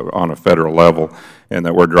crossed on a federal level, and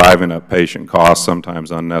that we're driving up patient costs sometimes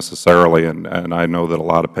unnecessarily, and I know that a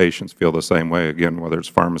lot of patients feel the same way, again, whether it's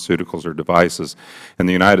pharmaceuticals or devices. And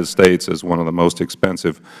the United States is one of the most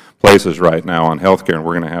expensive places right now on health care, and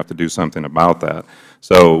we're going to have to do something about that.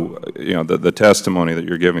 So, you know, the testimony that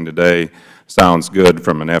you're giving today sounds good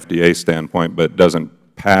from an FDA standpoint, but doesn't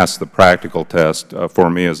pass the practical test for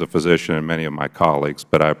me as a physician and many of my colleagues,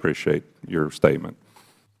 but I appreciate your statement.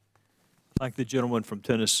 Thank the gentleman from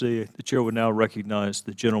Tennessee. The Chair would now recognize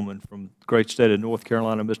the gentleman from the great state of North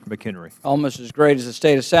Carolina, Mr. McHenry. Almost as great as the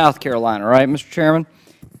state of South Carolina, right, Mr. Chairman?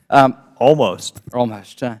 Almost.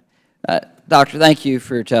 Almost. Doctor, thank you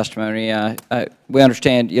for your testimony. We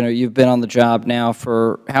understand, you know, you've been on the job now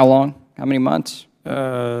for how long? How many months?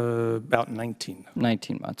 About 19.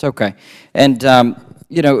 19 months, okay. And,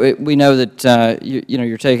 you know, we know that, you know,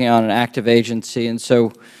 you're taking on an active agency, and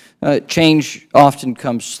so change often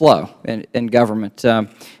comes slow in government.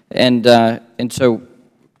 And so,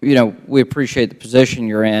 you know, we appreciate the position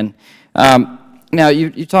you're in. Now,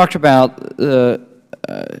 you talked about the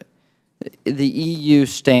EU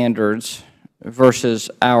standards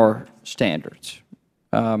versus our standards,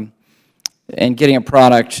 and getting a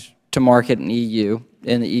product to market in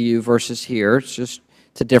the EU versus here. It's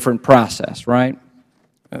a different process, right?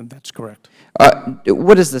 That's correct.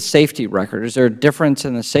 What is the safety record? Is there a difference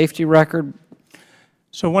in the safety record?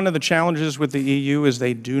 So one of the challenges with the EU is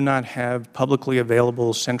they do not have publicly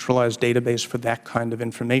available centralized database for that kind of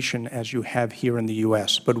information as you have here in the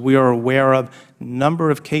U.S. But we are aware of a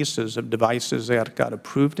number of cases of devices that got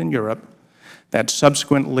approved in Europe that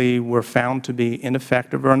subsequently were found to be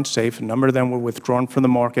ineffective or unsafe. A number of them were withdrawn from the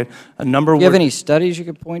market. A number Do you have any studies you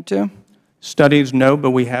could point to? Studies, no, but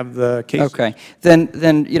we have the cases. Okay.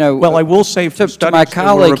 Then you know. Well, I will say for studies to my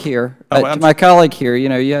colleague here, you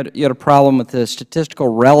know, you had a problem with the statistical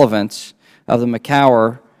relevance of the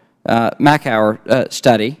Macauer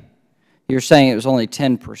study. You're saying it was only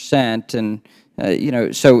 10%, and you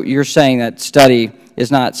know, so you're saying that study is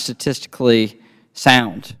not statistically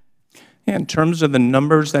sound. In terms of the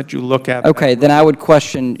numbers that you look at. Okay, then I would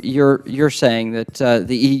question you're saying that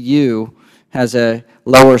the EU has a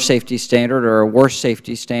lower safety standard or a worse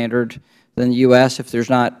safety standard than the U.S. if there's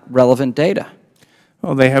not relevant data.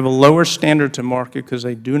 Well, they have a lower standard to market because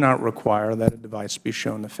they do not require that a device be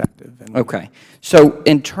shown effective. Okay. So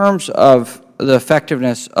in terms of the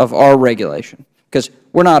effectiveness of our regulation, because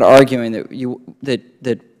we're not arguing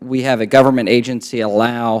that we have a government agency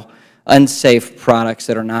allow unsafe products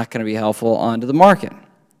that are not going to be helpful onto the market.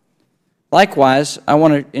 Likewise, I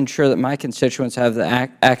want to ensure that my constituents have the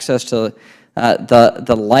access to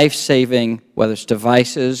the life-saving, whether it's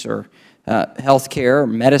devices or health care,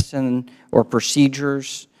 medicine, or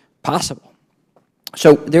procedures possible.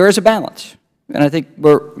 So there is a balance, and I think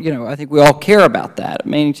I think we all care about that,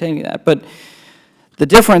 maintaining that. But the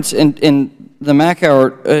difference in the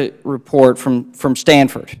Macauer report from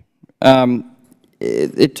Stanford,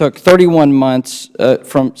 it took 31 months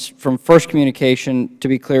from first communication to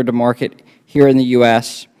be cleared to market here in the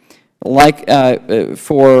U.S. Like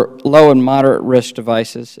for low and moderate risk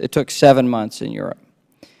devices, it took 7 months in Europe.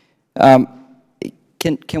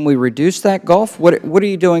 Can we reduce that gulf? What are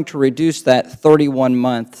you doing to reduce that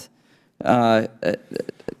 31-month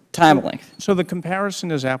time length? So the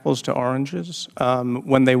comparison is apples to oranges.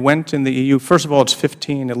 When they went in the EU, first of all, it's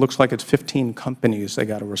 15. It looks like it's 15 companies they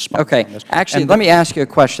got to respond okay. on this. Actually, let me ask you a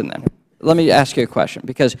question then. Let me ask you a question,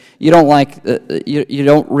 because you don't like you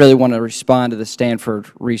don't really want to respond to the Stanford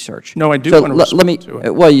research. No, I do want to respond to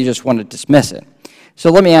it. Well, you just want to dismiss it.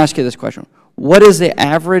 So let me ask you this question: what is the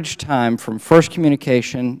average time from first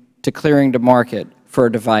communication to clearing to market for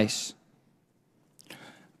a device?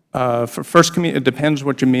 For first it depends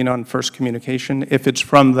what you mean on first communication. If it's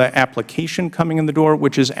from the application coming in the door,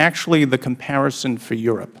 which is actually the comparison for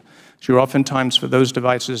Europe. So you're oftentimes, for those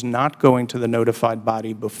devices, not going to the notified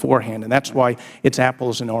body beforehand, and that's why it's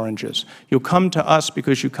apples and oranges. You'll come to us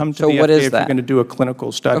because you come to the FDA if you're going to do a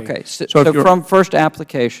clinical study. Okay, so from first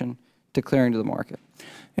application to clearing to the market.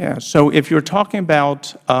 Yeah, so if you're talking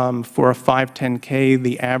about for a 510K,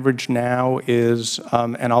 the average now is,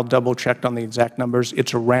 and I'll double check on the exact numbers,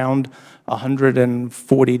 it's around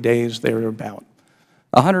 140 days thereabout.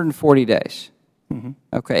 140 days? Mm-hmm.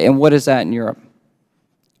 Okay, and what is that in Europe?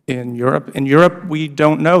 In Europe, we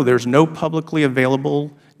don't know. There's no publicly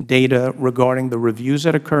available data regarding the reviews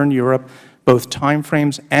that occur in Europe, both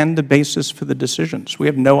timeframes and the basis for the decisions. We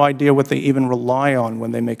have no idea what they even rely on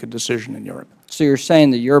when they make a decision in Europe. So you're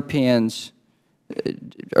saying the Europeans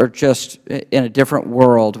are just in a different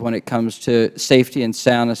world when it comes to safety and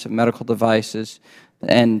soundness of medical devices,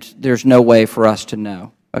 and there's no way for us to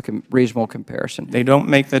know a reasonable comparison. They don't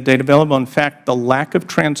make that data available. In fact, the lack of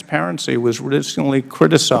transparency was recently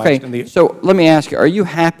criticized. Okay, so let me ask you, are you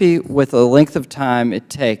happy with the length of time it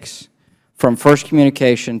takes from first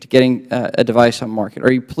communication to getting a device on market?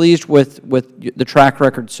 Are you pleased with the track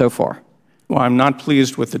record so far? Well, I'm not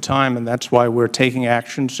pleased with the time, and that's why we're taking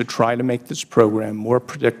actions to try to make this program more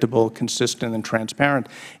predictable, consistent, and transparent.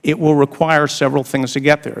 It will require several things to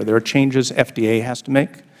get there. There are changes FDA has to make.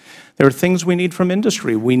 There are things we need from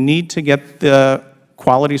industry. We need to get the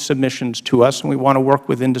quality submissions to us, and we want to work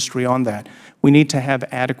with industry on that. We need to have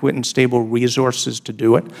adequate and stable resources to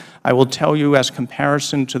do it. I will tell you, as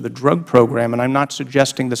comparison to the drug program, and I'm not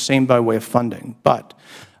suggesting the same by way of funding, but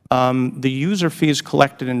the user fees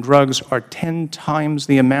collected in drugs are 10 times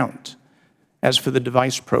the amount as for the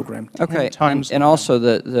device program. Okay, and also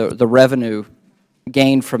the revenue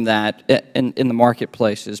gain from that in the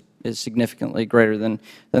marketplace is significantly greater than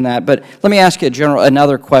that. But let me ask you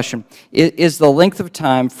another question. Is the length of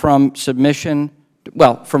time from submission,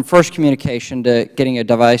 well, from first communication to getting a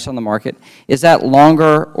device on the market, is that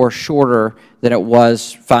longer or shorter than it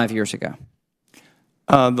was 5 years ago?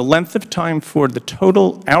 The length of time for the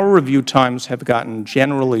total, our review times have gotten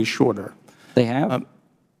generally shorter. They have?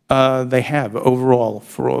 They have overall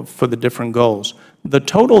for the different goals. The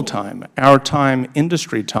total time, our time,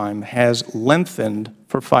 industry time, has lengthened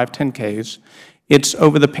for 510Ks. It's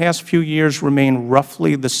over the past few years remained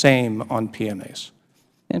roughly the same on PMAs.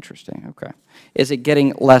 Interesting, okay. Is it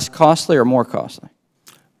getting less costly or more costly?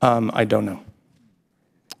 I don't know.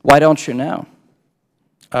 Why don't you know?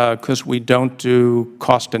 Because we don't do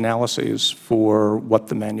cost analyses for what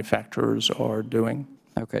the manufacturers are doing.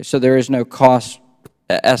 Okay, so there is no cost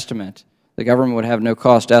estimate. The government would have no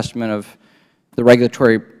cost estimate of the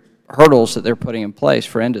regulatory hurdles that they're putting in place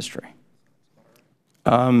for industry.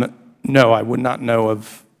 No, I would not know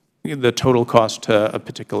of the total cost to a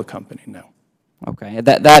particular company, no. Okay,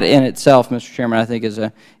 that in itself, Mr. Chairman, I think is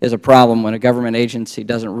a problem when a government agency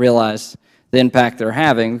doesn't realize the impact they're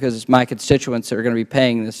having, because it's my constituents that are going to be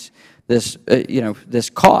paying this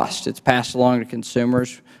cost. It's passed along to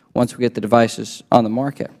consumers once we get the devices on the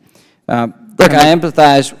market. Look, I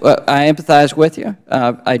empathize with you.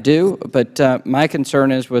 I do, but my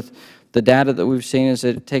concern is with the data that we've seen is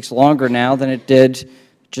that it takes longer now than it did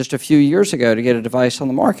just a few years ago to get a device on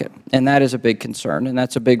the market, and that is a big concern, and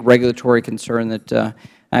that's a big regulatory concern that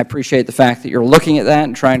I appreciate the fact that you're looking at that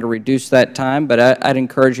and trying to reduce that time, but I'd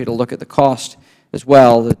encourage you to look at the cost as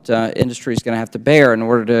well that industry is going to have to bear in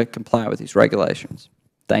order to comply with these regulations.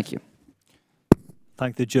 Thank you.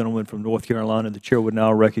 Thank the gentleman from North Carolina. The chair would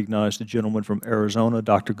now recognize the gentleman from Arizona,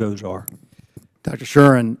 Dr. Gollaher. Dr.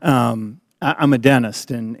 Shuren, I'm a dentist,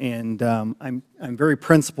 and I'm very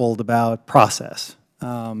principled about process.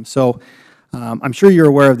 I'm sure you're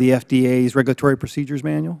aware of the FDA's Regulatory Procedures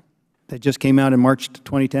Manual that just came out in March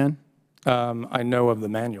 2010? I know of the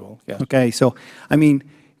manual, yes. Okay, so, I mean,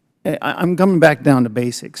 I'm coming back down to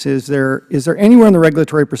basics. Is there anywhere in the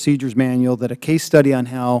Regulatory Procedures Manual that a case study on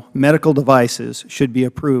how medical devices should be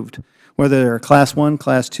approved, whether they're Class 1,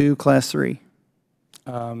 Class 2, Class 3?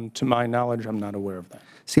 To my knowledge, I'm not aware of that.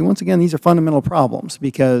 See, once again, these are fundamental problems,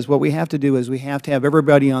 because what we have to do is we have to have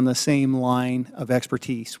everybody on the same line of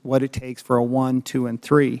expertise, what it takes for a 1, 2, and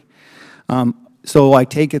 3. So I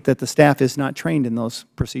take it that the staff is not trained in those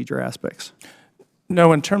procedure aspects.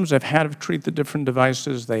 No, in terms of how to treat the different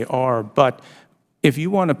devices, they are. But if you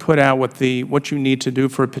want to put out what you need to do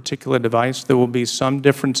for a particular device, there will be some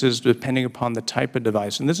differences depending upon the type of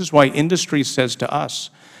device. And this is why industry says to us,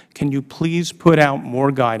 can you please put out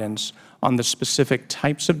more guidance on the specific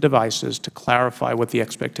types of devices to clarify what the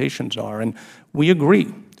expectations are? And we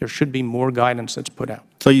agree. There should be more guidance that's put out.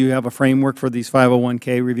 So you have a framework for these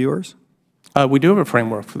 501K reviewers? We do have a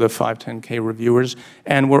framework for the 510K reviewers,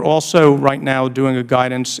 and we're also right now doing a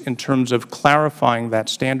guidance in terms of clarifying that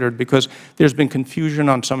standard, because there's been confusion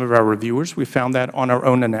on some of our reviewers. We found that on our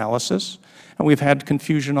own analysis, and we've had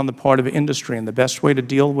confusion on the part of industry, and the best way to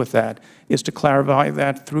deal with that is to clarify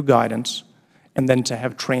that through guidance and then to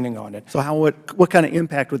have training on it. So what kind of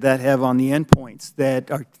impact would that have on the endpoints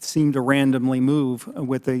that seem to randomly move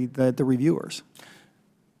with the reviewers?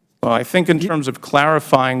 Well, I think in terms of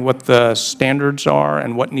clarifying what the standards are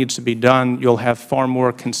and what needs to be done, you'll have far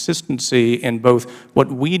more consistency in both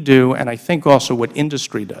what we do and I think also what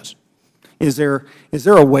industry does. Is there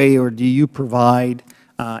a way, or do you provide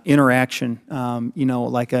interaction, you know,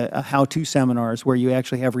 like a how-to seminars where you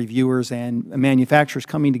actually have reviewers and manufacturers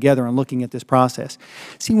coming together and looking at this process?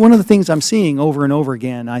 See, one of the things I'm seeing over and over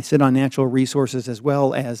again, I sit on natural resources as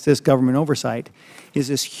well as this government oversight, is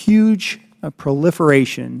this huge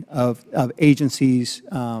proliferation of agencies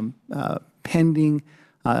pending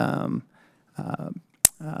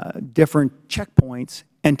different checkpoints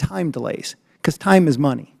and time delays, because time is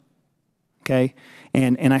money, okay?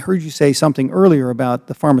 And I heard you say something earlier about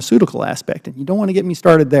the pharmaceutical aspect, and you don't want to get me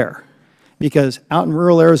started there, because out in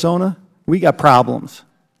rural Arizona, we got problems.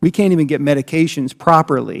 We can't even get medications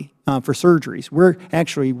properly for surgeries. We're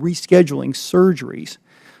actually rescheduling surgeries.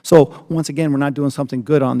 So once again, we're not doing something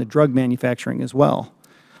good on the drug manufacturing as well.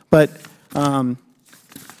 But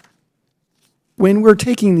when we're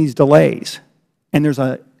taking these delays, and there's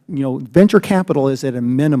venture capital is at a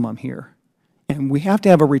minimum here, and we have to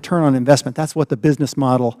have a return on investment. That's what the business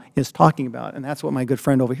model is talking about, and that's what my good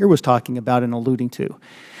friend over here was talking about and alluding to,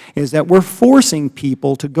 is that we're forcing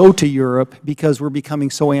people to go to Europe because we're becoming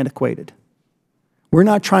so antiquated. We're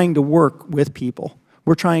not trying to work with people.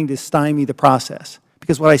 We're trying to stymie the process.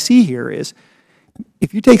 Because what I see here is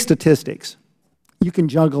if you take statistics, you can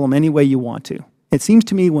juggle them any way you want to. It seems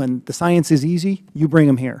to me when the science is easy, you bring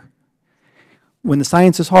them here. When the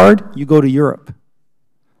science is hard, you go to Europe.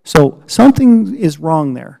 So something is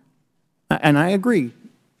wrong there. And I agree.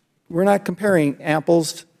 We're not comparing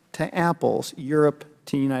apples to apples, Europe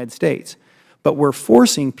to the United States. But we're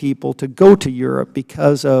forcing people to go to Europe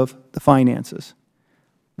because of the finances,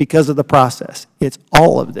 because of the process. It's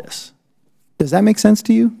all of this. Does that make sense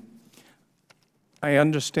to you? I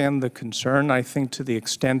understand the concern. I think to the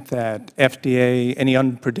extent that FDA, any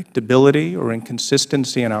unpredictability or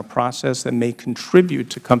inconsistency in our process that may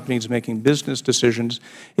contribute to companies making business decisions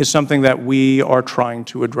is something that we are trying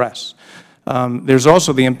to address. There's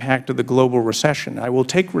also the impact of the global recession. I will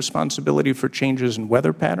take responsibility for changes in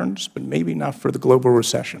weather patterns, but maybe not for the global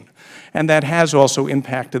recession. And that has also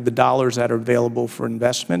impacted the dollars that are available for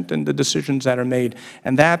investment and the decisions that are made.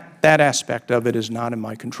 And that aspect of it is not in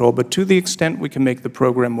my control. But to the extent we can make the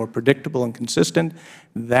program more predictable and consistent,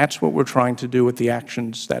 that's what we're trying to do with the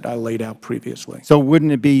actions that I laid out previously. So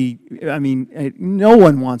wouldn't it be, I mean, no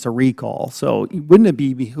one wants a recall. So wouldn't it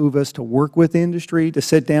behoove us to work with industry, to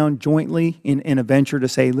sit down jointly in a venture to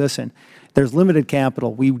say, listen, there's limited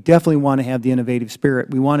capital. We definitely want to have the innovative spirit.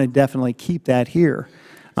 We want to definitely keep that here.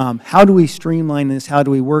 How do we streamline this? How do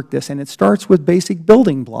we work this? And it starts with basic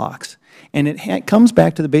building blocks. And it comes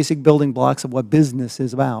back to the basic building blocks of what business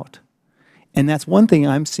is about. And that's one thing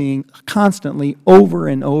I'm seeing constantly over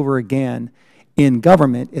and over again in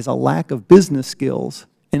government is a lack of business skills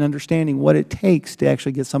and understanding what it takes to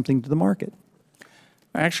actually get something to the market.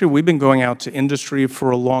 Actually, we've been going out to industry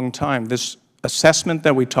for a long time. This assessment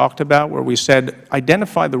that we talked about where we said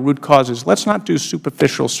identify the root causes. Let's not do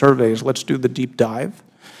superficial surveys. Let's do the deep dive.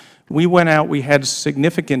 We went out, we had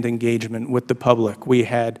significant engagement with the public. We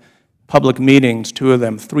had public meetings, 2 of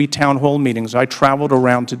them, 3 town hall meetings. I traveled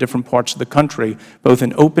around to different parts of the country, both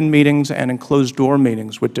in open meetings and in closed-door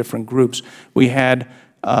meetings with different groups. We had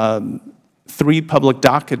 3 public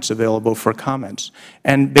dockets available for comments.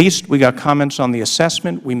 And we got comments on the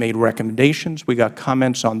assessment, we made recommendations, we got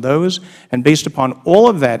comments on those, and based upon all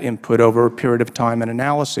of that input over a period of time and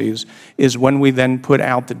analyses is when we then put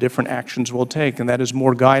out the different actions we'll take, and that is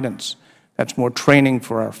more guidance. That's more training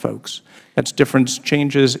for our folks. That's different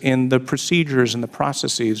changes in the procedures and the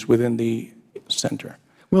processes within the center.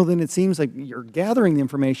 Well, then it seems like you're gathering the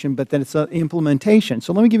information, but then it's implementation.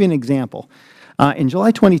 So let me give you an example. In July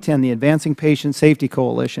 2010, the Advancing Patient Safety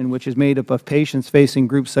Coalition, which is made up of patients-facing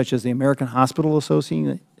groups such as the American Hospital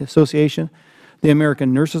Association, the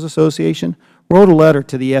American Nurses Association, wrote a letter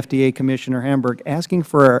to the FDA Commissioner Hamburg asking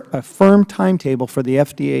for a firm timetable for the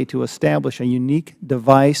FDA to establish a unique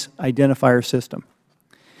device identifier system.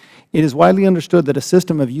 It is widely understood that a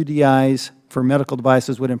system of UDIs for medical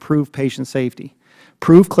devices would improve patient safety,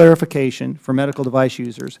 prove clarification for medical device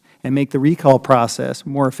users, and make the recall process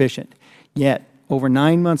more efficient. Yet, over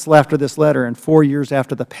 9 months after this letter and 4 years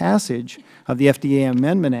after the passage of the FDA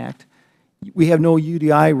Amendment Act, we have no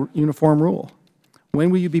UDI uniform rule. When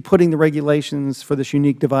will you be putting the regulations for this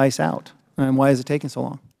unique device out? And why is it taking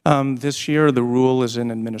so long? This year, the rule is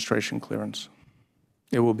in administration clearance.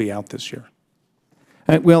 It will be out this year.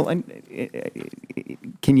 Well,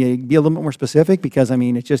 can you be a little bit more specific? Because, I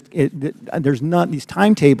mean, it's just, there's not these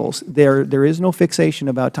timetables. There is no fixation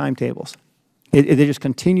about timetables. They just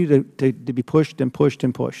continue to be pushed and pushed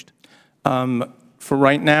and pushed. For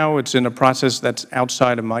right now, it's in a process that's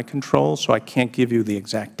outside of my control, so I can't give you the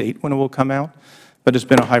exact date when it will come out, but it's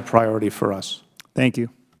been a high priority for us. Thank you.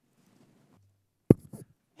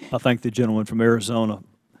 I thank the gentleman from Arizona.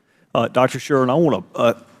 Dr. Shuren, I want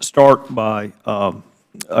to start by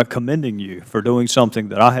commending you for doing something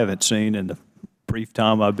that I haven't seen in the brief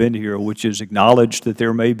time I've been here, which is acknowledge that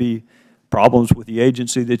there may be problems with the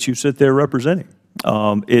agency that you sit there representing.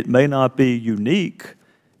 It may not be unique,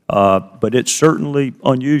 but it's certainly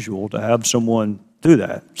unusual to have someone do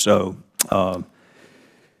that. So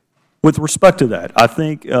with respect to that, I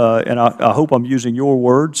think, and I hope I'm using your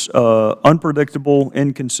words, unpredictable,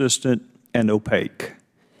 inconsistent, and opaque.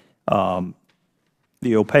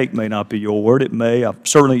 The opaque may not be your word. It may. I've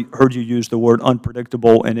certainly heard you use the word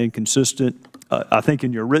unpredictable and inconsistent. I think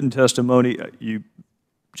in your written testimony, you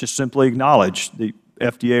just simply acknowledge the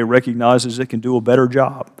FDA recognizes it can do a better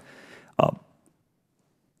job.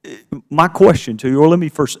 My question to you, or let me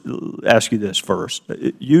first ask you this first.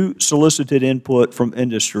 You solicited input from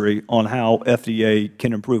industry on how FDA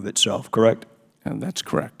can improve itself, correct? That's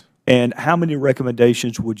correct. And how many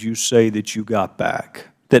recommendations would you say that you got back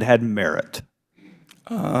that had merit?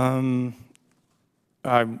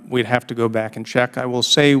 We'd have to go back and check. I will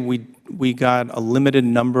say we got a limited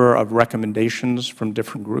number of recommendations from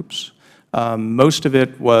different groups. Most of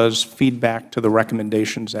it was feedback to the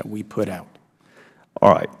recommendations that we put out.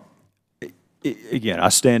 All right. Again, I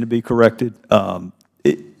stand to be corrected.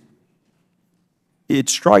 It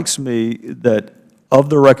strikes me that of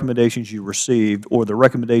the recommendations you received or the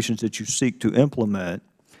recommendations that you seek to implement,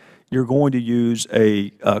 you're going to use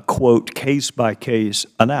a quote, case-by-case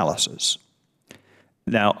analysis.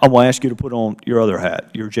 Now, I want to ask you to put on your other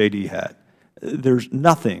hat, your JD hat. There's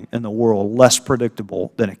nothing in the world less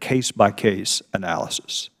predictable than a case-by-case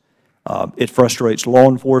analysis. It frustrates law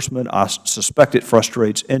enforcement. I suspect it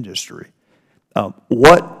frustrates industry.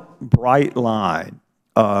 What bright line,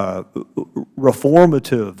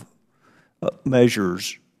 reformative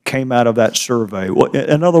measures came out of that survey?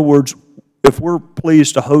 In other words, if we're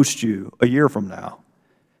pleased to host you a year from now,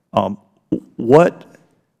 what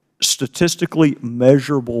statistically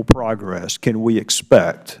measurable progress can we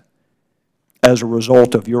expect as a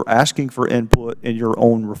result of your asking for input in your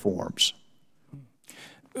own reforms?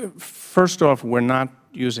 First off, we're not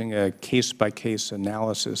using a case-by-case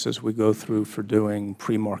analysis as we go through for doing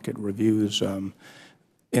pre-market reviews.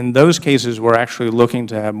 In those cases, we're actually looking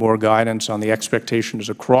to have more guidance on the expectations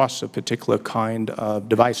across a particular kind of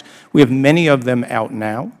device. We have many of them out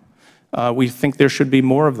now. We think there should be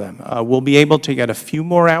more of them. We'll be able to get a few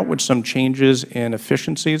more out with some changes in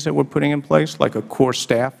efficiencies that we're putting in place, like a core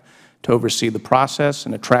staff to oversee the process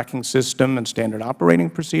and a tracking system and standard operating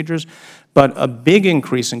procedures. But a big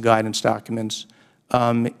increase in guidance documents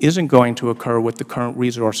isn't going to occur with the current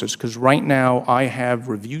resources, because right now I have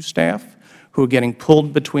review staff who are getting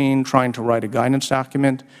pulled between trying to write a guidance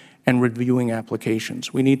document and reviewing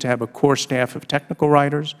applications. We need to have a core staff of technical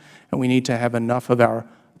writers, and we need to have enough of our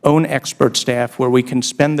own expert staff where we can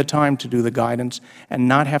spend the time to do the guidance and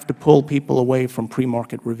not have to pull people away from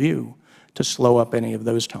pre-market review to slow up any of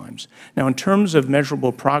those times. Now, in terms of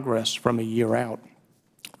measurable progress from a year out,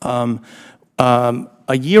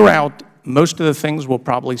 most of the things we'll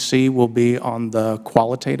probably see will be on the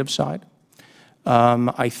qualitative side.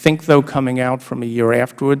 I think, though, coming out from a year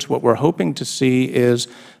afterwards, what we're hoping to see is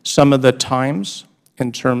some of the times,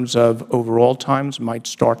 in terms of overall times, might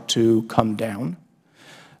start to come down.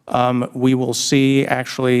 We will see,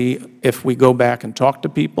 actually, if we go back and talk to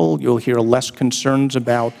people, you'll hear less concerns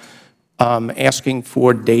about asking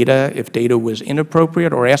for data if data was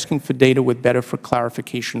inappropriate, or asking for data with better for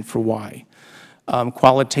clarification for why.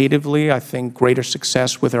 Qualitatively, I think greater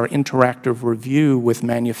success with our interactive review with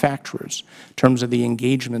manufacturers in terms of the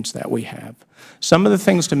engagements that we have. Some of the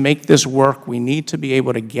things to make this work, we need to be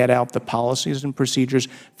able to get out the policies and procedures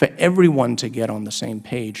for everyone to get on the same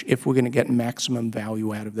page if we're going to get maximum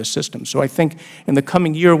value out of this system. So I think in the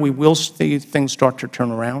coming year, we will see things start to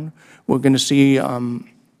turn around. We're going to see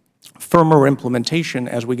firmer implementation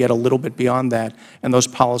as we get a little bit beyond that and those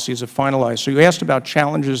policies are finalized. So you asked about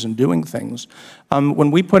challenges in doing things. When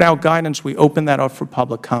we put out guidance, we open that up for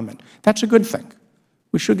public comment. That's a good thing.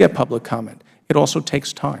 We should get public comment. It also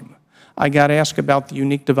takes time. I got asked about the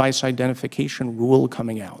unique device identification rule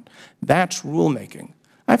coming out. That's rulemaking.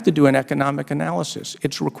 I have to do an economic analysis.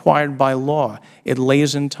 It's required by law. It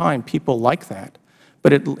lays in time. People like that,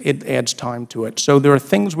 but it adds time to it. So there are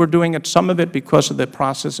things we're doing, and some of it, because of the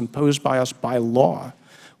process imposed by us by law,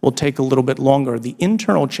 will take a little bit longer. The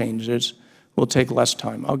internal changes will take less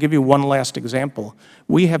time. I'll give you one last example.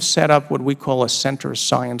 We have set up what we call a Center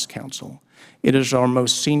Science Council. It is our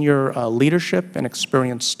most senior leadership and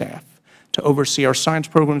experienced staff to oversee our science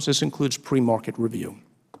programs. This includes pre-market review.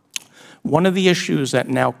 One of the issues that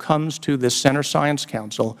now comes to this Center Science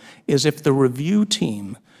Council is if the review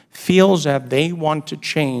team feels that they want to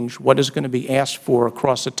change what is going to be asked for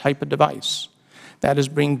across a type of device, that is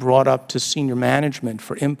being brought up to senior management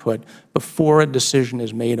for input before a decision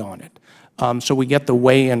is made on it. So we get the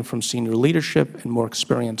weigh-in from senior leadership and more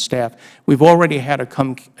experienced staff. We've already had a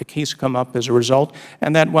case come up as a result,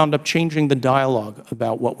 and that wound up changing the dialogue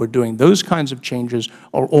about what we're doing. Those kinds of changes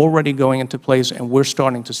are already going into place, and we're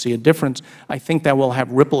starting to see a difference. I think that will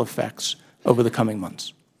have ripple effects over the coming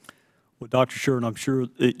months. Well, Dr. Shuren, I'm sure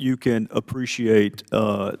that you can appreciate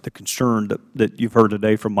the concern that you've heard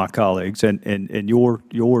today from my colleagues, and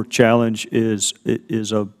your challenge is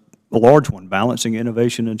a large one, balancing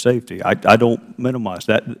innovation and safety. I don't minimize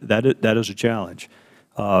that. That is a challenge.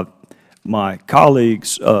 My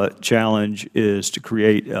colleagues' challenge is to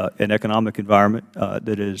create an economic environment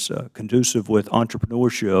that is conducive with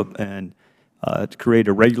entrepreneurship and to create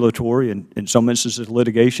a regulatory and, in some instances,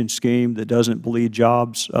 litigation scheme that doesn't bleed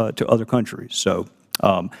jobs to other countries. So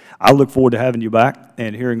I look forward to having you back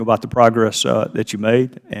and hearing about the progress that you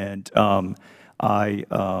made, and I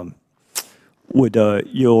would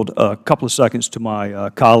yield a couple of seconds to my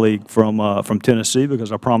colleague from Tennessee,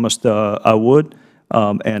 because I promised I would,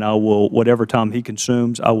 and I will, whatever time he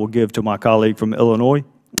consumes, I will give to my colleague from Illinois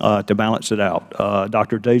to balance it out.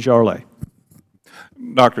 Dr. Desjardins.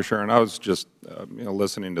 Dr. Shuren, I was just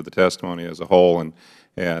listening to the testimony as a whole,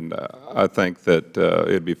 and I think that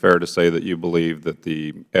it'd be fair to say that you believe that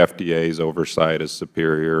the FDA's oversight is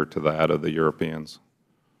superior to that of the Europeans.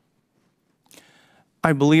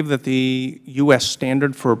 I believe that the U.S.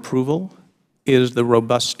 standard for approval is the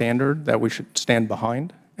robust standard that we should stand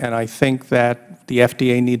behind, and I think that the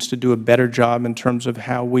FDA needs to do a better job in terms of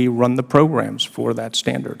how we run the programs for that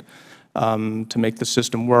standard to make the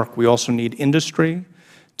system work. We also need industry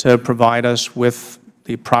to provide us with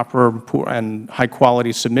the proper and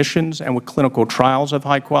high-quality submissions and with clinical trials of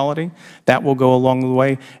high quality. That will go along the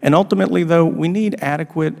way. And ultimately, though, we need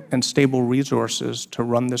adequate and stable resources to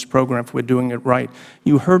run this program if we're doing it right.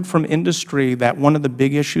 You heard from industry that one of the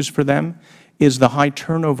big issues for them is the high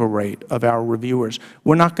turnover rate of our reviewers.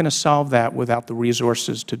 We're not going to solve that without the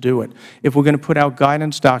resources to do it. If we're going to put out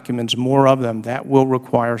guidance documents, more of them, that will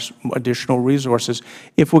require additional resources.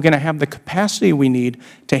 If we're going to have the capacity we need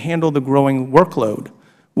to handle the growing workload,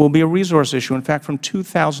 will be a resource issue. In fact, from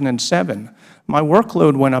 2007, my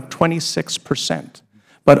workload went up 26%.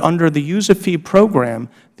 But under the user fee program,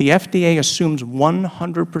 the FDA assumes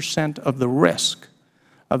 100% of the risk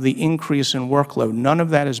of the increase in workload. None of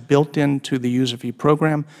that is built into the user fee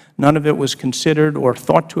program. None of it was considered or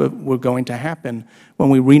thought to were going to happen when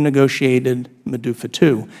we renegotiated Medufa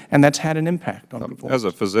 2, and that's had an impact on performance. As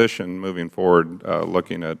a physician, moving forward,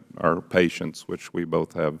 looking at our patients, which we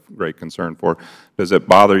both have great concern for, does it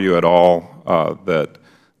bother you at all that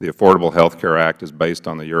the Affordable Health Care Act is based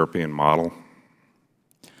on the European model?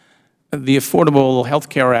 The Affordable Health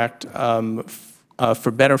Care Act,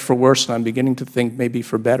 for better, for worse, and I'm beginning to think maybe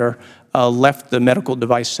for better, left the medical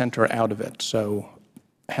device center out of it, so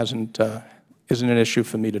isn't an issue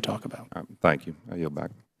for me to talk about. Thank you. I yield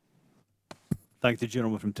back. Thank the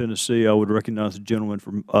gentleman from Tennessee. I would recognize the gentleman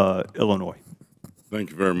from Illinois.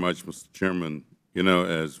 Thank you very much, Mr. Chairman. You know,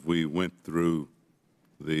 as we went through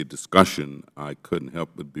the discussion, I couldn't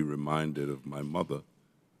help but be reminded of my mother,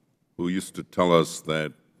 who used to tell us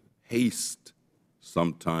that haste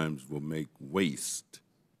sometimes will make waste,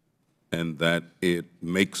 and that it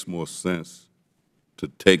makes more sense to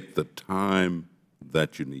take the time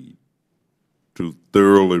that you need to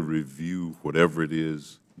thoroughly review whatever it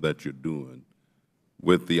is that you're doing,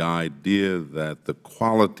 with the idea that the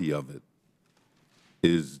quality of it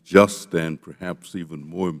is just and perhaps even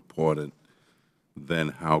more important than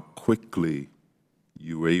how quickly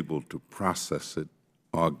you're able to process it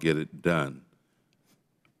or get it done.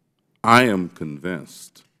 I am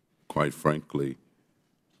convinced, quite frankly,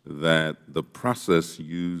 that the process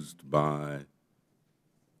used by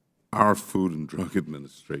our Food and Drug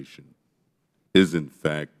Administration is in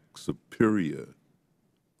fact superior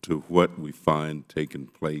to what we find taking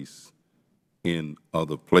place in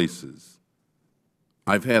other places.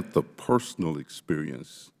 I've had the personal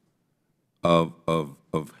experience of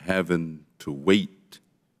having to wait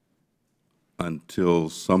until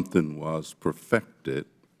something was perfected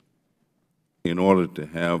in order to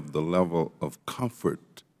have the level of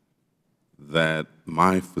comfort that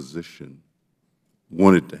my physician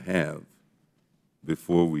wanted to have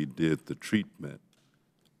before we did the treatment.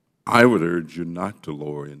 I would urge you not to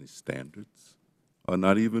lower any standards, or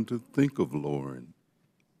not even to think of lowering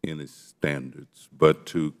any standards, but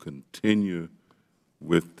to continue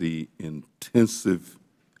with the intensive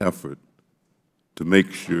effort to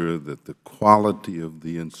make sure that the quality of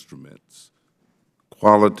the instruments,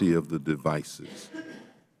 quality of the devices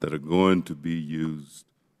that are going to be used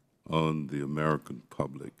on the American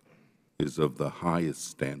public is of the highest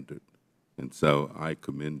standard. And so I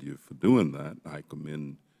commend you for doing that. I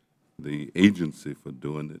commend the agency for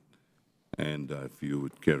doing it. And if you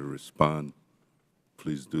would care to respond,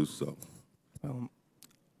 please do so.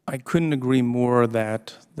 I couldn't agree more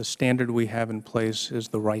that the standard we have in place is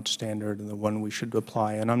the right standard and the one we should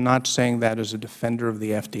apply. And I'm not saying that as a defender of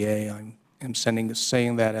the FDA. I'm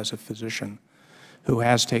saying that as a physician who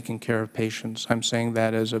has taken care of patients. I'm saying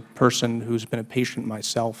that as a person who's been a patient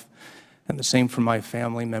myself, and the same for my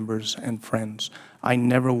family members and friends. I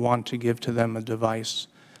never want to give to them a device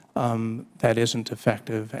that isn't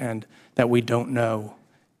effective and that we don't know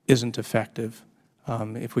isn't effective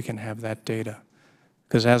if we can have that data.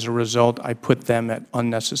 Because as a result, I put them at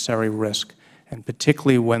unnecessary risk, and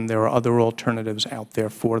particularly when there are other alternatives out there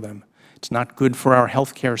for them. It's not good for our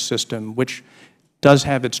healthcare system, which does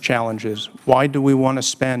have its challenges. Why do we want to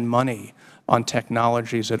spend money on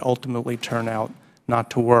technologies that ultimately turn out not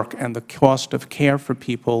to work, and the cost of care for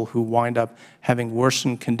people who wind up having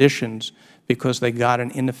worsened conditions because they got an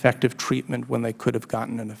ineffective treatment when they could have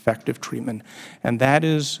gotten an effective treatment. And that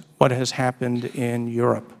is what has happened in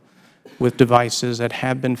Europe with devices that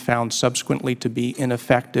have been found subsequently to be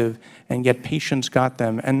ineffective, and yet patients got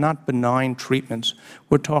them, and not benign treatments.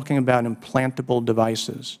 We're talking about implantable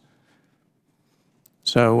devices.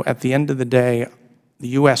 So at the end of the day, the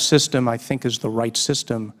U.S. system, I think, is the right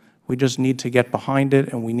system. We just need to get behind it,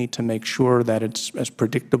 and we need to make sure that it's as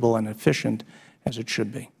predictable and efficient as it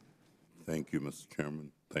should be. Thank you, Mr.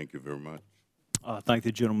 Chairman. Thank you very much. Thank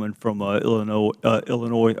the gentleman from Illinois.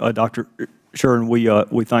 Dr. Shuren,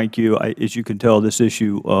 we thank you. As you can tell, this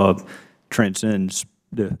issue transcends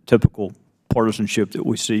the typical partisanship that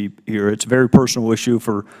we see here. It's a very personal issue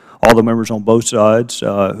for all the members on both sides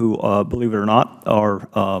who, believe it or not,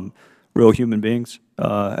 are real human beings,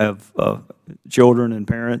 have children and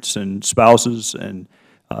parents and spouses, and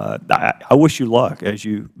I wish you luck as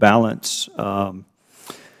you balance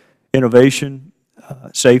innovation,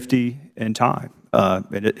 safety, and time.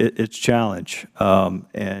 It's a challenge,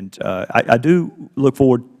 and I do look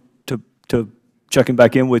forward to checking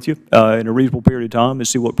back in with you in a reasonable period of time and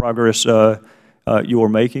see what progress you are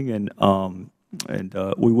making, and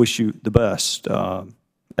we wish you the best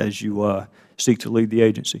as you seek to lead the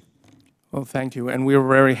agency. Well, thank you, and we are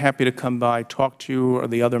very happy to come by, talk to you or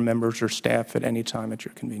the other members or staff at any time at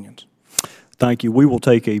your convenience. Thank you. We will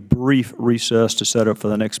take a brief recess to set up for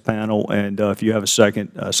the next panel, and if you have a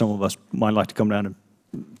second, some of us might like to come down and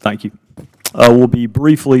thank you. We'll be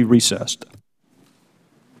briefly recessed.